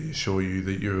completely assure you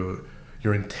that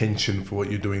your intention for what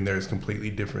you're doing there is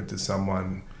completely different to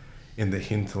someone in the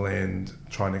hinterland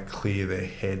trying to clear their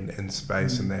head and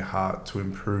space and their heart to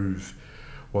improve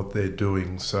what they're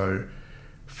doing. So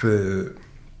for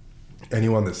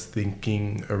anyone that's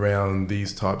thinking around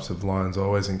these types of lines, I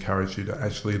always encourage you to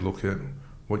actually look at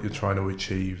what you're trying to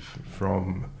achieve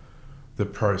from the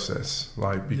process,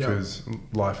 because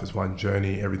life is one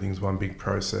journey, everything's one big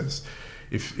process.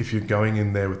 If you're going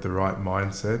in there with the right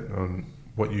mindset on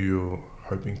what you're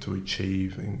hoping to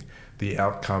achieve and the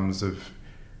outcomes of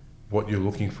what you're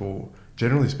looking for,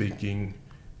 generally speaking,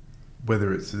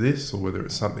 whether it's this or whether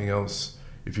it's something else,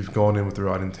 if you've gone in with the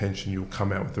right intention, you'll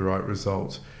come out with the right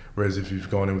results. Whereas if you've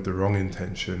gone in with the wrong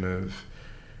intention of,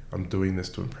 I'm doing this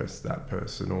to impress that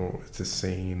person, or it's a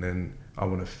scene and I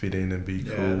want to fit in and be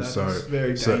cool. That's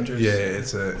very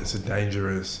dangerous. It's a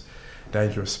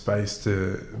dangerous space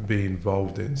to be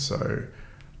involved in. So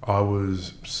I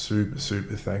was super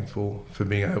thankful for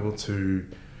being able to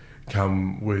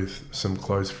come with some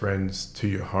close friends to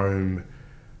your home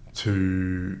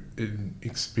to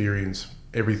experience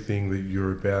everything that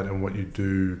you're about and what you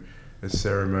do, a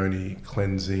ceremony,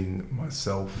 cleansing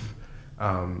myself,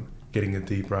 getting a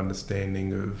deeper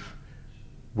understanding of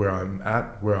where I'm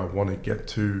at, where I want to get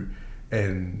to,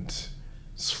 and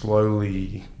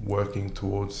slowly working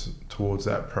towards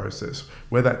that process.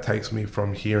 Where that takes me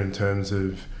from here in terms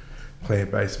of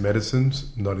plant-based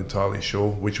medicines, not entirely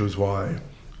sure, which was why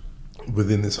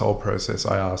within this whole process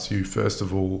I asked you, first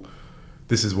of all,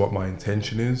 this is what my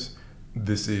intention is,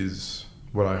 this is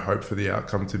what I hope for the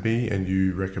outcome to be, and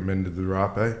you recommended the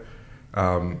Rapé.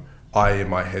 I in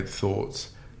my head thought,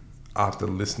 after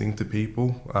listening to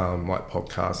people like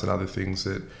podcasts and other things,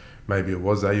 that maybe it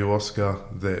was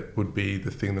ayahuasca that would be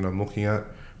the thing that I'm looking at.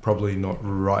 Probably not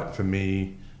right for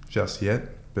me just yet,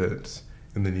 but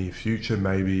in the near future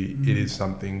maybe it is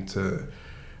something to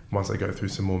once I go through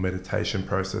some more meditation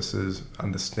processes,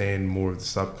 understand more of the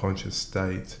subconscious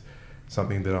state,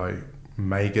 something that I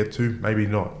may get to, maybe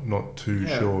not too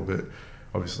sure, but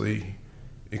obviously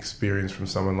experience from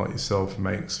someone like yourself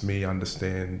makes me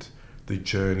understand the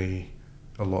journey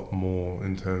a lot more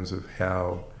in terms of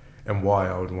how and why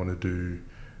I would want to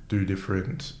do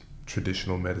different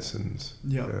traditional medicines.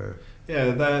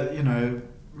 That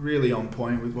really on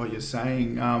point with what you're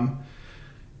saying.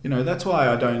 That's why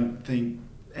I don't think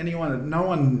no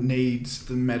one needs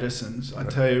the medicines. I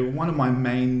tell you, one of my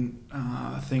main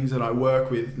things that I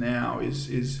work with now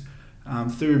is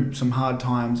through some hard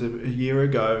times a year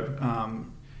ago.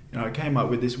 I came up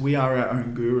with this: we are our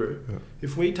own guru. Yeah.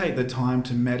 If we take the time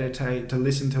to meditate, to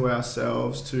listen to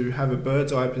ourselves, to have a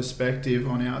bird's eye perspective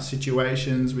on our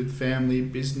situations with family,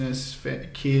 business,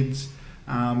 kids,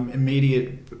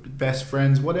 immediate best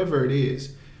friends, whatever it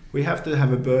is, we have to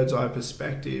have a bird's eye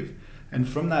perspective. And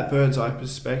from that bird's eye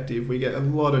perspective, we get a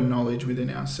lot of knowledge within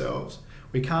ourselves.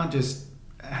 We can't just,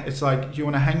 it's like, you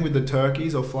want to hang with the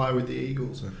turkeys or fly with the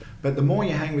eagles. Yeah. But the more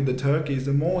you hang with the turkeys,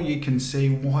 the more you can see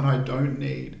what I don't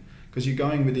need, because you're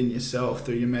going within yourself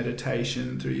through your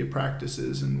meditation, through your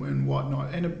practices and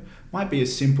whatnot. And it might be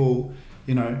as simple,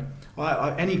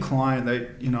 any client that,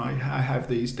 I have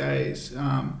these days,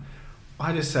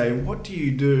 I just say, what do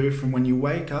you do from when you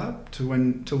wake up to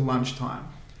lunchtime?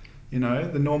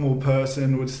 The normal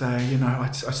person would say,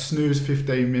 I snooze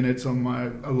 15 minutes on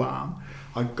my alarm.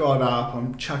 I got up,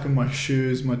 I'm chucking my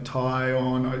shoes, my tie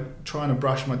on, I'm trying to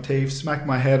brush my teeth, smack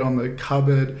my head on the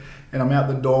cupboard, and I'm out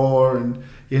the door, and,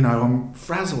 I'm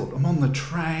frazzled. I'm on the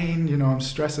train, I'm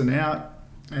stressing out.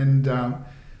 And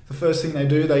the first thing they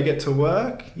do, they get to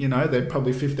work, they're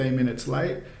probably 15 minutes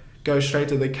late, go straight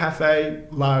to the cafe,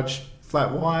 large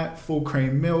flat white, full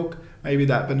cream milk, maybe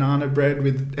that banana bread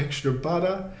with extra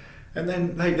butter. And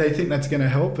then they think that's going to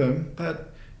help them,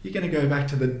 but you're going to go back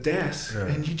to the desk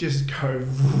and you just go,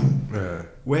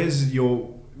 where's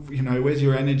your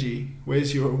energy?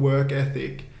 Where's your work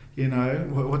ethic?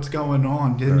 What's going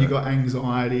on? Then you got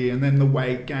anxiety, and then the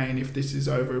weight gain if this is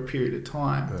over a period of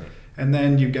time. Yeah. And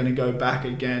then you're going to go back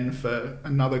again for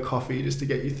another coffee just to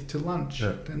get you to lunch.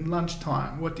 Yeah. Then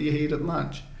lunchtime, what do you eat at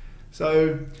lunch?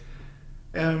 So,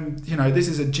 this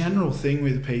is a general thing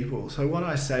with people. So what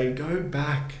I say, go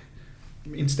back.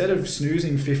 Instead of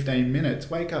snoozing 15 minutes,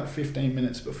 wake up 15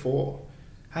 minutes before.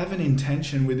 Have an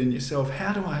intention within yourself.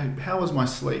 How was my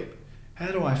sleep? How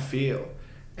do I feel?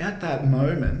 At that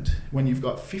moment, when you've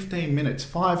got 15 minutes,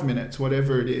 5 minutes,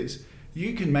 whatever it is,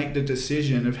 you can make the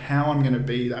decision of how I'm going to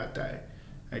be that day.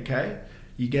 Okay?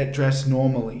 You get dressed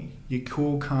normally. You're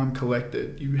cool, calm,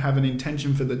 collected. You have an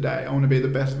intention for the day. I want to be the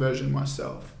best version of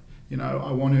myself.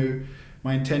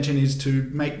 My intention is to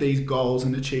make these goals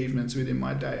and achievements within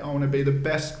my day. I want to be the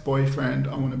best boyfriend.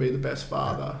 I want to be the best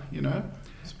father,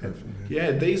 It's perfect,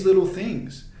 yeah, these little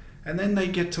things. And then they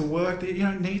get to work. You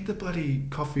don't need the bloody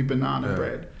coffee banana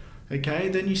bread. Okay?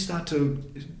 Then you start to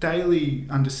daily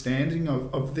understanding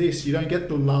of this. You don't get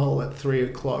the lull at 3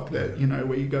 o'clock that,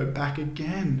 where you go back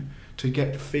again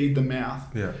to feed the mouth.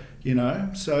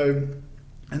 Yeah. So,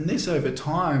 and this over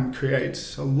time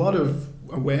creates a lot of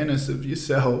awareness of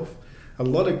yourself, a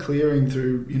lot of clearing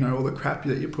through, all the crap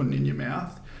that you're putting in your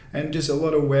mouth, and just a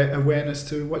lot of awareness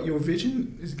to what your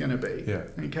vision is going to be. Yeah.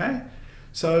 Okay?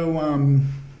 So,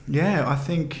 I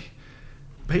think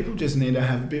people just need to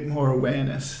have a bit more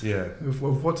awareness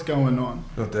of what's going on.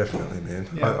 Oh, definitely, man.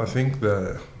 Yeah. I think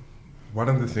one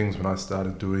of the things when I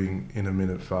started doing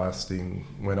intermittent fasting,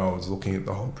 when I was looking at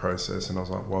the whole process and I was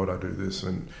like, why would I do this,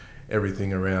 and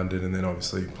everything around it, and then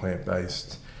obviously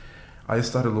plant-based, I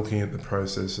started looking at the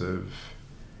process of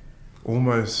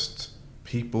almost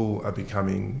people are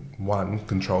becoming,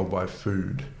 controlled by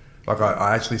food. Like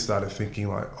I actually started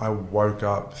thinking, I woke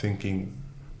up thinking,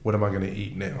 what am I going to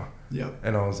eat now? Yeah.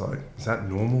 And I was like, is that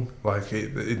normal? Like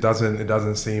it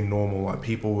doesn't seem normal. Like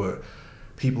people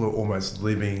are almost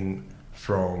living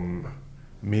from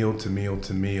meal to meal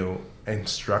to meal and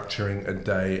structuring a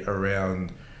day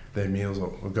around their meals.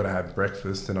 I've got to have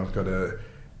breakfast, and I've got to,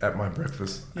 at my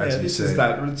breakfast, as you said.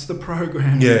 It's the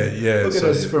program. Yeah. Look at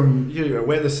us from,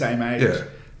 we're the same age. Yeah.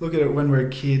 Look at it when we're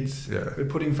kids. Yeah. We're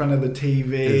put in front of the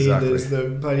TV. Exactly. There's the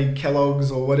bloody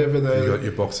Kellogg's or whatever. You got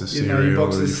your box of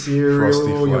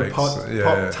cereal, your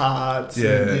Pop-Tarts.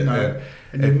 Yeah.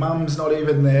 And your mum's not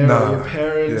even there, or your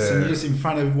parents, and you're just in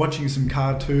front of watching some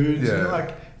cartoons. Yeah.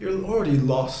 And you're already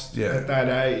lost at that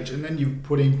age. And then you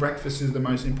put in breakfast is the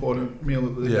most important meal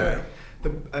of the day.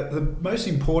 the most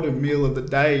important meal of the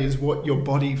day is what your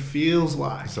body feels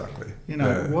like. Exactly. You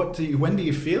know, Yeah. when do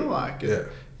you feel like it? Yeah.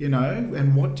 You know,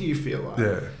 and what do you feel like?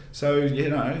 Yeah. So, you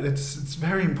know, it's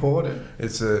very important.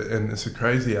 It's a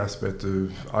crazy aspect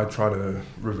of, I try to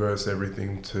reverse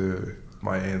everything to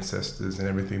my ancestors and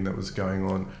everything that was going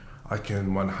on. I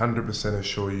can 100%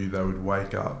 assure you they would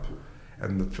wake up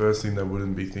and the first thing they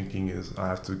wouldn't be thinking is, I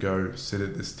have to go sit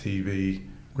at this TV,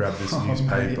 grab this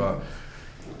newspaper,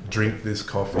 drink this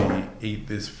coffee, eat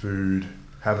this food,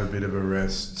 have a bit of a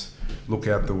rest, look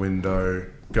out the window,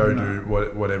 go do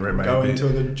whatever it may go be. into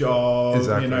the job,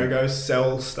 Exactly. you know, go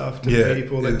sell stuff to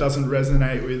people that doesn't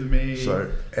resonate with me.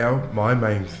 So my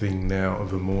main thing now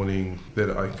of a morning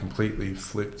that I completely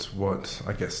flipped what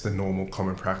I guess the normal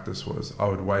common practice was, I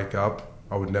would wake up,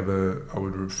 I would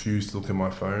refuse to look at my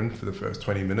phone for the first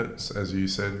 20 minutes. As you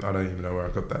said, I don't even know where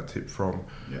I got that tip from,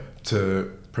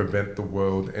 to prevent the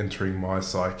world entering my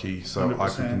psyche so 100%. I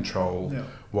could control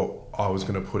what I was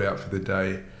going to put out for the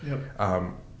day.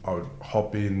 I would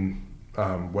hop in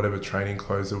whatever training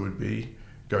clothes it would be,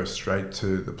 go straight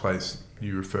to the place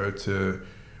you refer to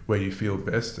where you feel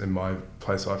best. And my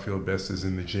place I feel best is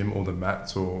in the gym or the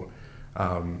mats or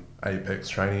Apex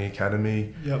Training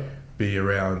Academy. Be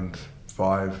around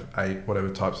 5, 8, whatever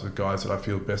types of guys that I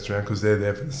feel best around, because they're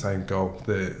there for the same goal.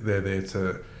 They're there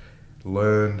to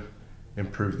learn,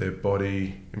 improve their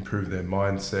body, improve their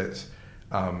mindset.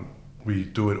 We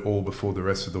do it all before the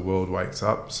rest of the world wakes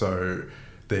up, so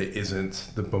there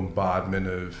isn't the bombardment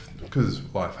of, because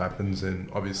life happens and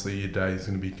obviously your day is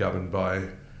going to be governed by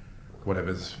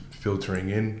whatever's filtering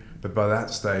in. But by that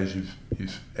stage,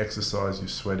 you've exercised,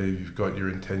 you've sweated, you've got your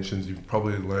intentions, you've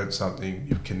probably learned something,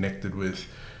 you've connected with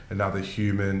another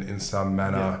human in some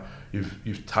manner,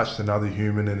 you've touched another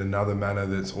human in another manner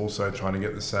that's also trying to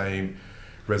get the same,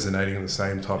 resonating in the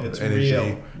same type of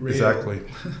energy. Real. Exactly.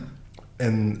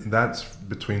 And that's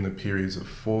between the periods of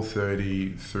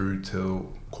 4:30 through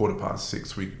till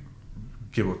 6:15, we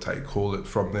give or take, call it,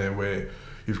 from there, where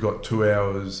you've got 2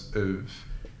 hours of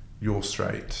your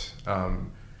straight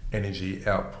energy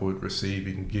output,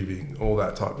 receiving, giving, all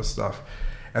that type of stuff.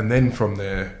 And then from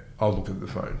there, I'll look at the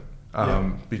phone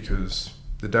because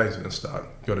the day's going to start,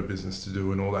 got a business to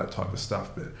do and all that type of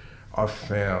stuff. But I've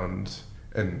found,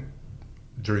 and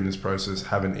during this process,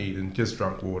 haven't eaten, just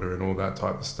drunk water and all that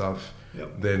type of stuff.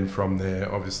 Then from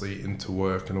there, obviously into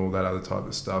work and all that other type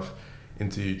of stuff,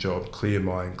 into your job, clear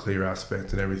mind, clear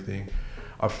aspect and everything.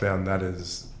 I've found that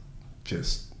has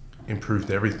just improved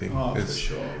everything. For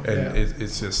sure. And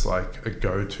it's just like a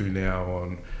go-to now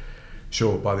on,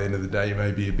 sure, by the end of the day, you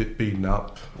may be a bit beaten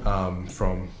up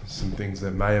from some things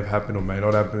that may have happened or may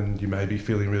not happen. You may be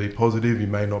feeling really positive, you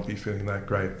may not be feeling that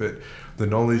great, but the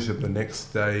knowledge that the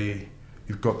next day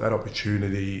you've got that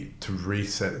opportunity to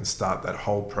reset and start that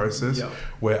whole process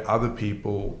where other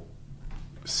people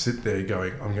sit there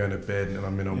going, I'm going to bed and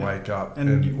I'm going to wake up.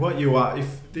 And what you are,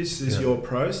 if this is your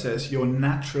process, you're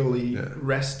naturally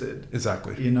rested.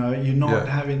 Exactly. You know, you're not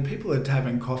having, people are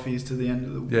having coffees to the end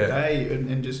of the day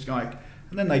and just like,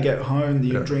 and then they get home,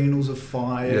 the adrenals are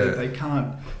fired, they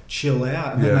can't chill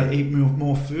out, and then they eat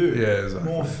more food.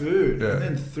 More food. And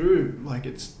then through, like,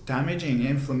 it's damaging,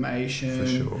 inflammation. For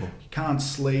sure. You can't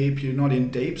sleep, you're not in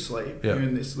deep sleep. You're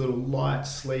in this little light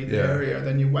sleep area.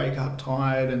 Then you wake up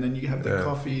tired, and then you have the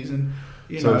coffees, and,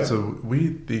 you know. So it's a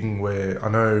weird thing where, I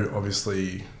know,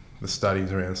 obviously, the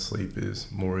studies around sleep is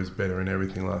more is better and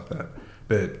everything like that.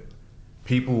 But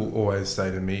people always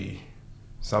say to me,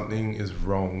 something is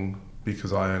wrong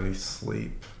because I only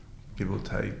sleep, give or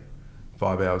take,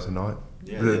 5 hours a night.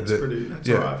 That's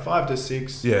all right. 5 to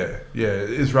 6.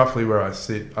 It's roughly where I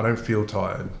sit. I don't feel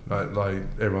tired. Like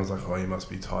everyone's like, oh, you must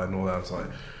be tired and all that. It's like,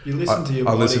 you listen to your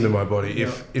body. I listen to my body.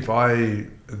 If I,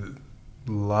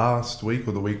 last week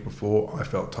or the week before, I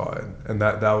felt tired, and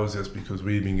that was just because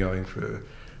we've been going for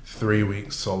 3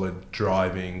 weeks solid,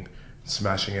 driving,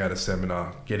 smashing out a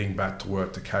seminar, getting back to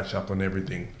work to catch up on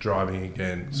everything, driving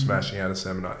again, smashing out a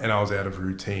seminar, and I was out of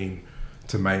routine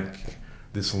to make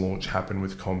this launch happen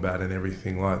with Combat and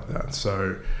everything like that.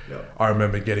 So I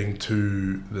remember getting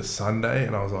to the Sunday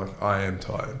and I was like, I am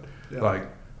tired. Like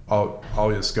I'll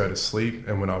just go to sleep,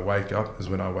 and when I wake up is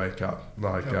when I wake up,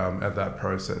 like at that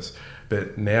process.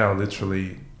 But now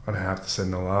literally I don't have to set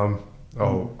an alarm.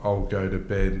 I'll go to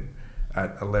bed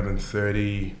at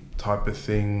 11:30 type of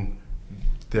thing,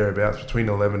 thereabouts, between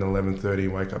 11 and 11:30,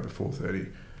 and wake up at 4:30.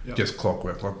 Just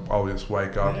clockwork. Like I'll just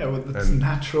wake up. It's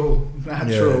natural.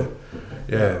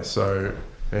 So,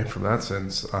 and from that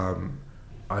sense,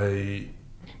 I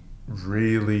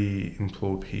really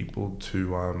implore people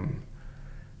to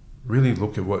really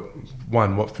look at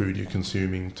what food you're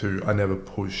consuming. Two, I never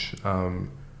push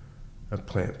a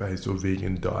plant-based or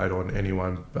vegan diet on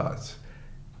anyone, but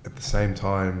at the same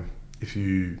time, if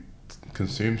you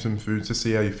consume some foods, just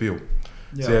see how you feel.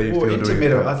 Yeah. See how you feel doing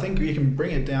intermittent. it. I think you can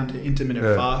bring it down to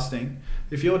intermittent fasting.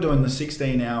 If you're doing the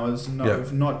 16 hours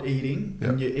of not eating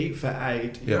and you eat for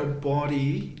 8, your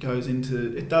body goes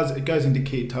into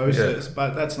ketosis,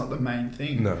 but that's not the main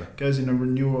thing. No. It goes into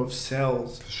renewal of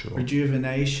cells, For sure.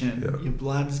 rejuvenation. Your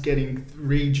blood's getting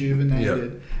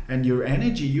rejuvenated, and your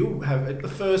energy you have at the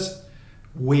first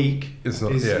week is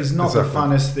not the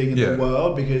funnest thing in the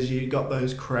world, because you got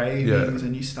those cravings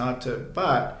and you start to.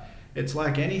 But it's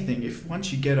like anything. If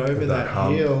once you get over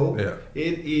that hill,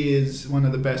 it is one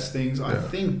of the best things I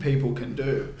think people can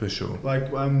do. For sure. Like,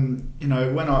 you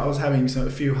know, when I was having a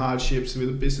few hardships with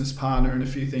a business partner and a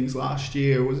few things last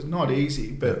year, it was not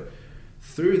easy. But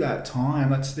through that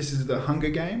time, this is the Hunger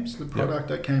Games, the product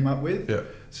I came up with. Yeah.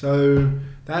 So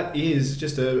that is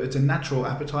it's a natural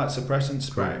appetite suppressant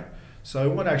spray. Cool.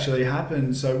 So what actually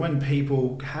happens, so when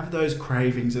people have those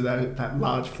cravings of that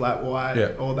large flat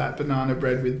white or that banana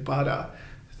bread with butter,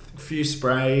 a few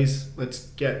sprays, let's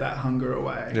get that hunger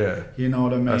away. Yeah. You know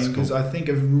what I mean? Because cool. I think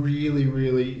a really,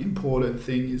 really important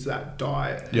thing is that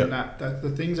diet. And that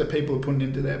the things that people are putting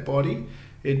into their body,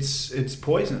 it's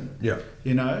poison. Yeah.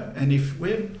 You know? And if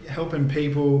we're helping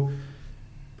people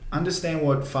understand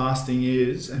what fasting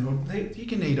is, and you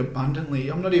can eat abundantly.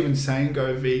 I'm not even saying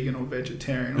go vegan or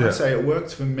vegetarian. I say it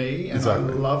works for me, and I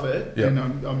love it. And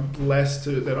I'm blessed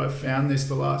that I've found this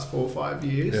the last 4 or 5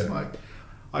 years. Like,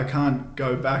 I can't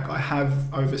go back. I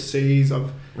have overseas.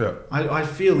 I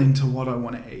feel into what I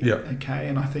want to eat. Okay,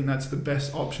 and I think that's the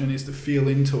best option, is to feel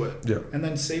into it. And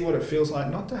then see what it feels like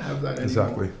not to have that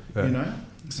anymore. You know.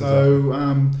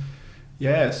 So.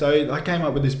 So I came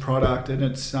up with this product, and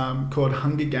it's called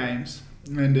Hunger Games,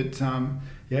 and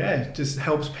it just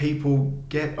helps people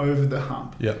get over the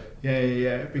hump.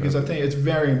 Because I think it's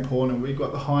very important. We've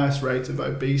got the highest rates of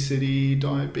obesity,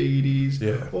 diabetes,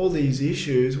 all these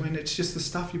issues, when it's just the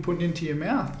stuff you're putting into your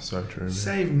mouth. So true. You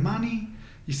save money,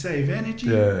 you save energy.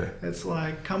 It's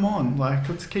like, come on, like,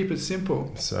 let's keep it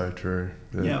simple. So true.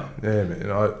 Yeah,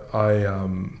 man.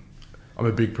 I'm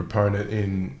a big proponent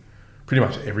in pretty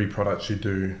much every product you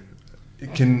do.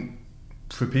 It can,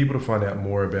 for people to find out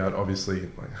more about, obviously,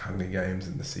 like Hunger Games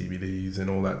and the CBDs and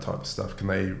all that type of stuff, can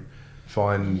they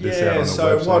find this out on the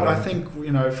website? So what I think,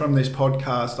 from this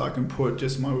podcast, I can put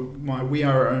just my We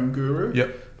Are Our Own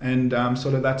Guru. And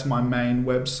sort of that's my main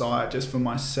website just for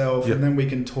myself. And then we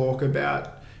can talk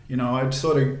about, I'd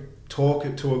sort of talk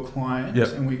it to a client,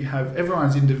 and we have,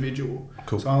 everyone's individual.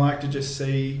 Cool. So I like to just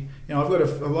see, I've got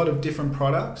a lot of different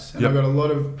products, and I've got a lot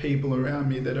of people around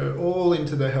me that are all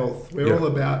into the health. We're all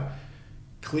about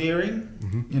clearing,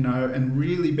 and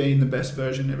really being the best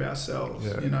version of ourselves.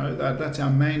 That's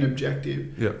our main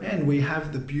objective. And we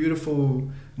have the beautiful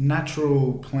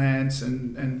natural plants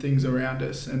and things around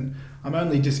us. And I'm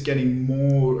only just getting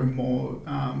more and more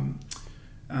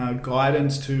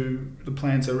guidance to the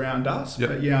plants around us.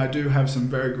 But I do have some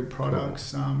very good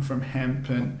products from hemp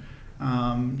and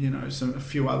a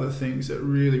few other things that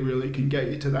really, really can get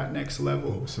you to that next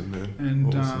level. Awesome, man.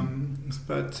 And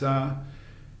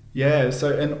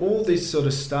so, and all this sort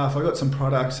of stuff, I got some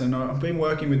products, and I've been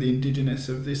working with the indigenous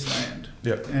of this land.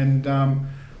 And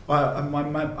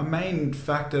a main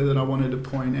factor that I wanted to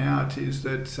point out is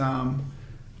that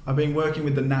I've been working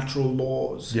with the natural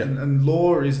laws, and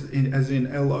law is as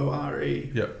in Lore.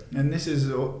 And this is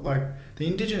like, the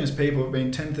indigenous people have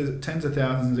been tens of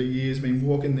thousands of years been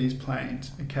walking these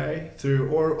plains, through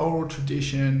oral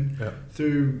tradition,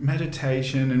 through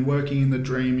meditation and working in the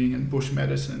dreaming and bush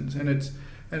medicines, and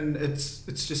it's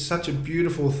just such a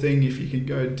beautiful thing if you can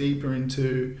go deeper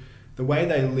into the way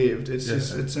they lived.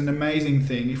 It's an amazing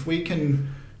thing. If we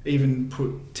can even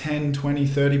put 10, 20,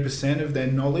 30% of their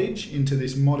knowledge into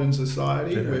this modern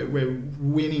society, we're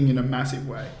winning in a massive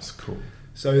way. That's cool.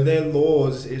 So their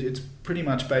laws, it's pretty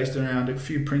much based around a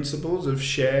few principles of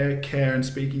share, care, and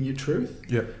speaking your truth.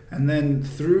 And then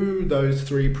through those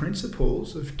 3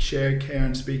 principles of share, care,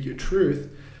 and speak your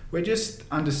truth, we're just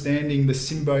understanding the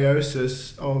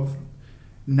symbiosis of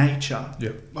nature,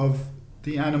 of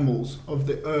the animals, of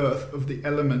the earth, of the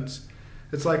elements.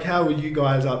 It's like, how are you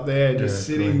guys up there just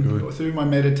sitting through my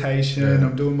meditation,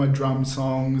 I'm doing my drum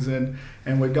songs, and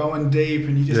we're going deep,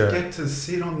 and you just get to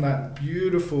sit on that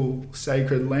beautiful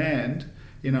sacred land,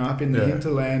 up in the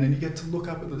hinterland, and you get to look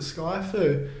up at the sky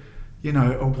for,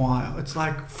 a while. It's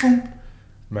like, thump,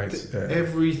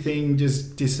 everything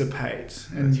just dissipates,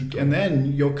 and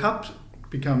then your cup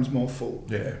becomes more full.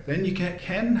 Then you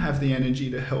can have the energy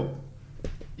to help,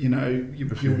 you know,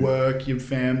 your work, your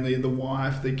family, the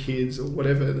wife, the kids, or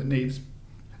whatever that needs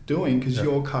doing, because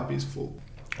your cup is full.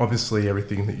 Obviously,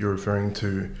 everything that you're referring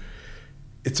to,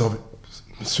 it's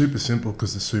super simple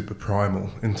because it's super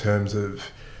primal in terms of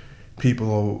people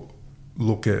will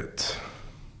look at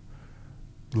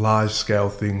large scale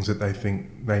things that they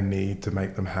think they need to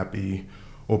make them happy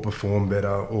or perform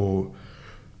better, or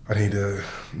I need to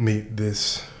meet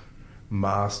this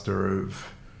master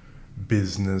of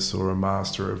business or a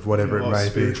master of whatever it may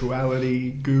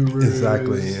spirituality, gurus.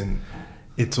 Exactly, and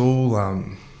it's all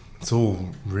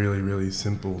really, really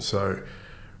simple. So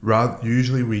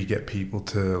usually we get people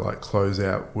to like close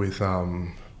out with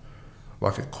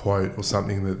like a quote or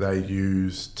something that they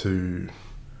use to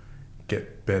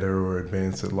get better or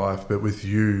advance their life. But with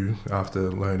you, after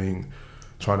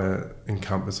trying to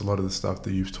encompass a lot of the stuff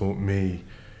that you've taught me,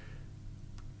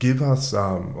 give us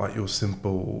like your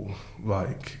simple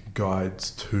like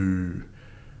guides to,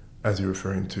 as you're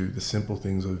referring to, the simple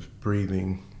things of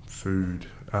breathing, food,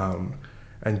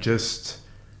 and just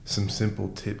some simple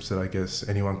tips that I guess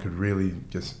anyone could really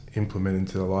just implement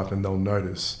into their life, and they'll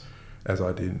notice, as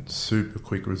I did, super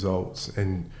quick results,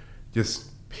 and just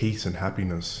peace and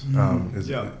happiness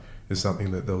is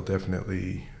something that they'll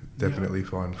definitely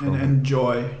find from and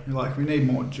joy. Like, we need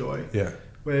more joy. Yeah.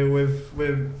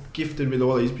 We're gifted with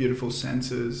all these beautiful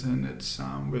senses, and it's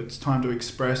time to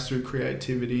express through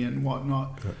creativity and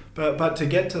whatnot. Yeah. But to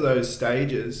get to those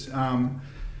stages, I'll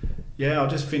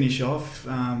just finish off.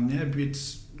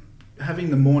 It's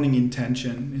having the morning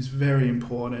intention is very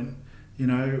important. You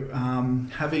know,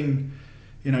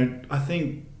 I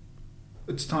think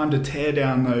it's time to tear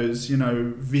down those, you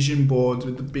know, vision boards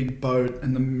with the big boat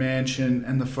and the mansion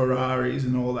and the Ferraris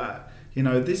and all that. You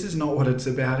know, this is not what it's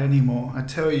about anymore. I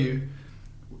tell you,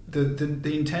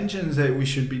 the intentions that we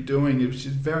should be doing, which is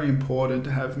very important,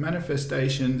 to have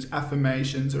manifestations,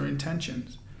 affirmations, or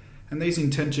intentions. And these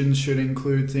intentions should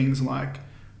include things like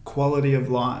quality of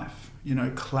life, you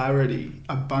know, clarity,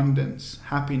 abundance,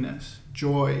 happiness,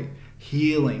 joy,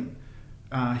 healing,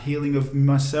 healing of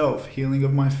myself, healing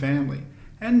of my family.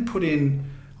 And I've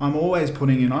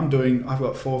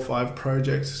got 4 or 5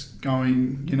 projects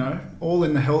going, you know, all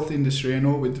in the health industry and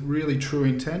all with really true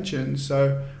intentions.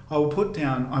 So I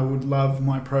would love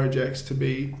my projects to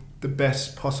be the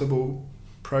best possible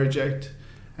project,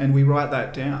 and we write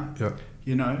that down. Yeah.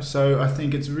 You know, so I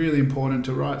think it's really important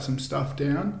to write some stuff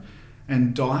down.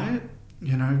 And diet,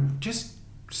 you know, just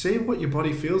see what your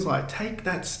body feels like. Take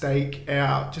that steak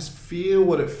out, just feel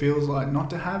what it feels like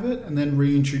not to have it, and then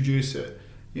reintroduce it,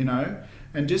 you know,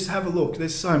 and just have a look.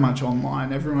 There's so much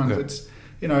online. It's,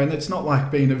 you know, and it's not like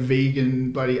being a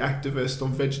vegan bloody activist or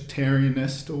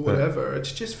vegetarianist or whatever.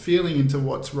 It's just feeling into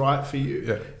what's right for you.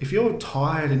 Yeah. If you're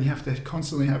tired and you have to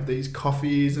constantly have these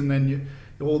coffees and then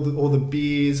all the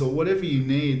beers or whatever you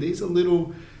need, these are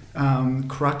little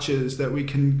crutches that we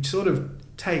can sort of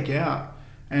take out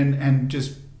and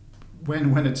just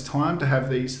when it's time to have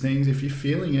these things, if you're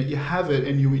feeling it, you have it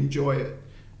and you enjoy it.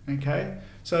 Okay,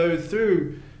 so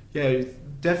through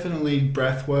definitely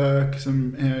breath work,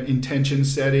 some intention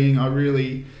setting. I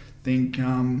really think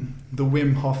the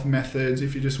Wim Hof methods,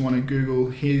 if you just want to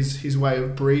Google his way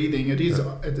of breathing,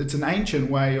 it's an ancient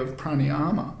way of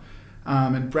pranayama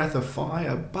and breath of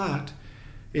fire, but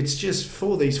it's just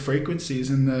for these frequencies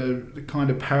and the kind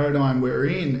of paradigm we're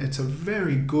in. It's a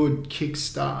very good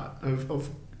kickstart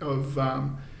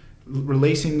of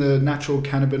releasing the natural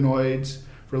cannabinoids,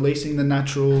 releasing the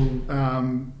natural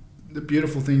the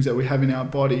beautiful things that we have in our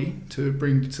body to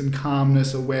bring some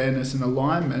calmness, awareness, and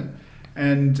alignment,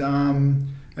 and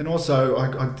also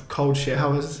I cold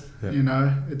showers. You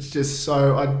know, it's just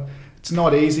it's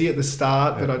not easy at the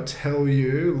start, but I tell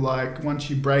you, like, once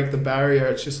you break the barrier,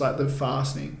 it's just like the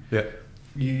fasting. Yeah.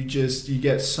 You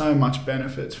get so much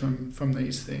benefits from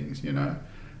these things, you know.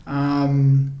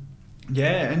 And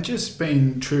just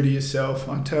being true to yourself.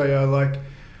 I tell you, like,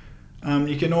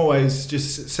 you can always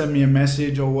just send me a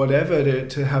message or whatever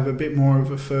to have a bit more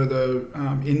of a further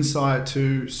insight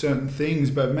to certain things.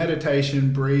 But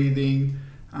meditation, breathing,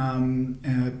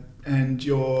 and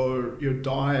your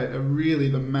diet are really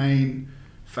the main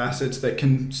facets that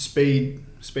can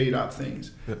speed up things.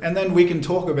 Yep. And then we can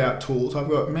talk about tools. I've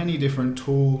got many different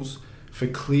tools for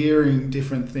clearing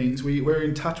different things. We're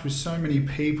in touch with so many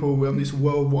people on this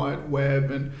World Wide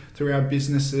Web and through our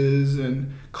businesses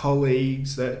and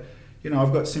colleagues that, you know,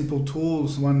 I've got simple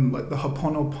tools, one like the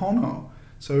Ho'oponopono.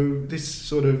 So this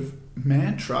sort of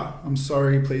mantra, I'm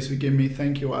sorry, please forgive me,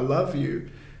 thank you, I love you,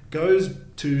 goes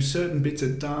to certain bits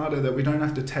of data that we don't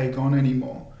have to take on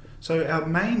anymore. So our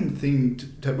main thing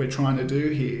that we're trying to do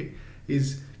here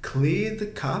is clear the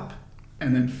cup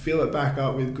and then fill it back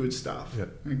up with good stuff. Yep.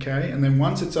 Okay, and then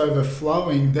once it's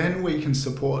overflowing, then we can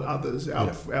support others,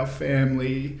 our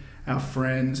family, our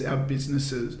friends, our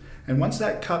businesses. And once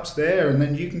that cup's there, and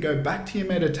then you can go back to your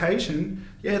meditation.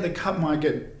 Yeah, the cup might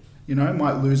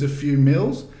might lose a few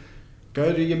mils.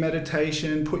 Go to your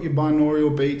meditation, put your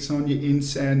binaural beats on, your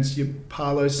incense, your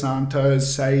Palo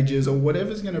Santos, sages, or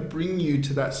whatever's going to bring you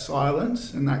to that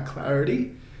silence and that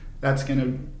clarity. That's going to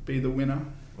be the winner.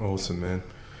 Awesome, man.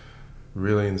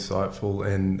 Really insightful.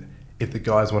 And if the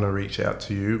guys want to reach out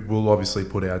to you, we'll obviously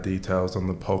put our details on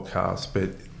the podcast, but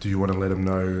do you want to let them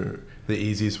know the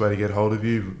easiest way to get hold of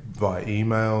you via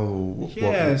email, or what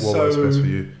works best for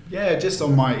you? Yeah, just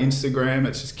on my Instagram,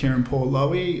 it's just Kieran Paul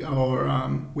Lowy, or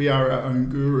we are our own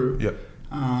guru. Yep.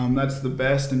 That's the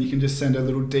best, and you can just send a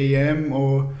little DM,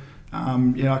 or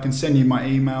I can send you my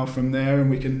email from there, and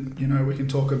we can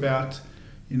talk about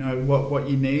what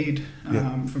you need,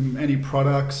 from any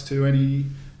products to any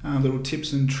little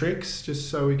tips and tricks, just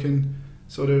so we can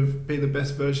sort of be the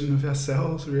best version of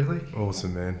ourselves, really.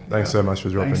 Awesome, man. Thanks so much for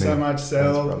dropping in. Thanks so much,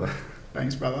 Sel. Thanks, brother.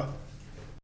 Thanks, brother.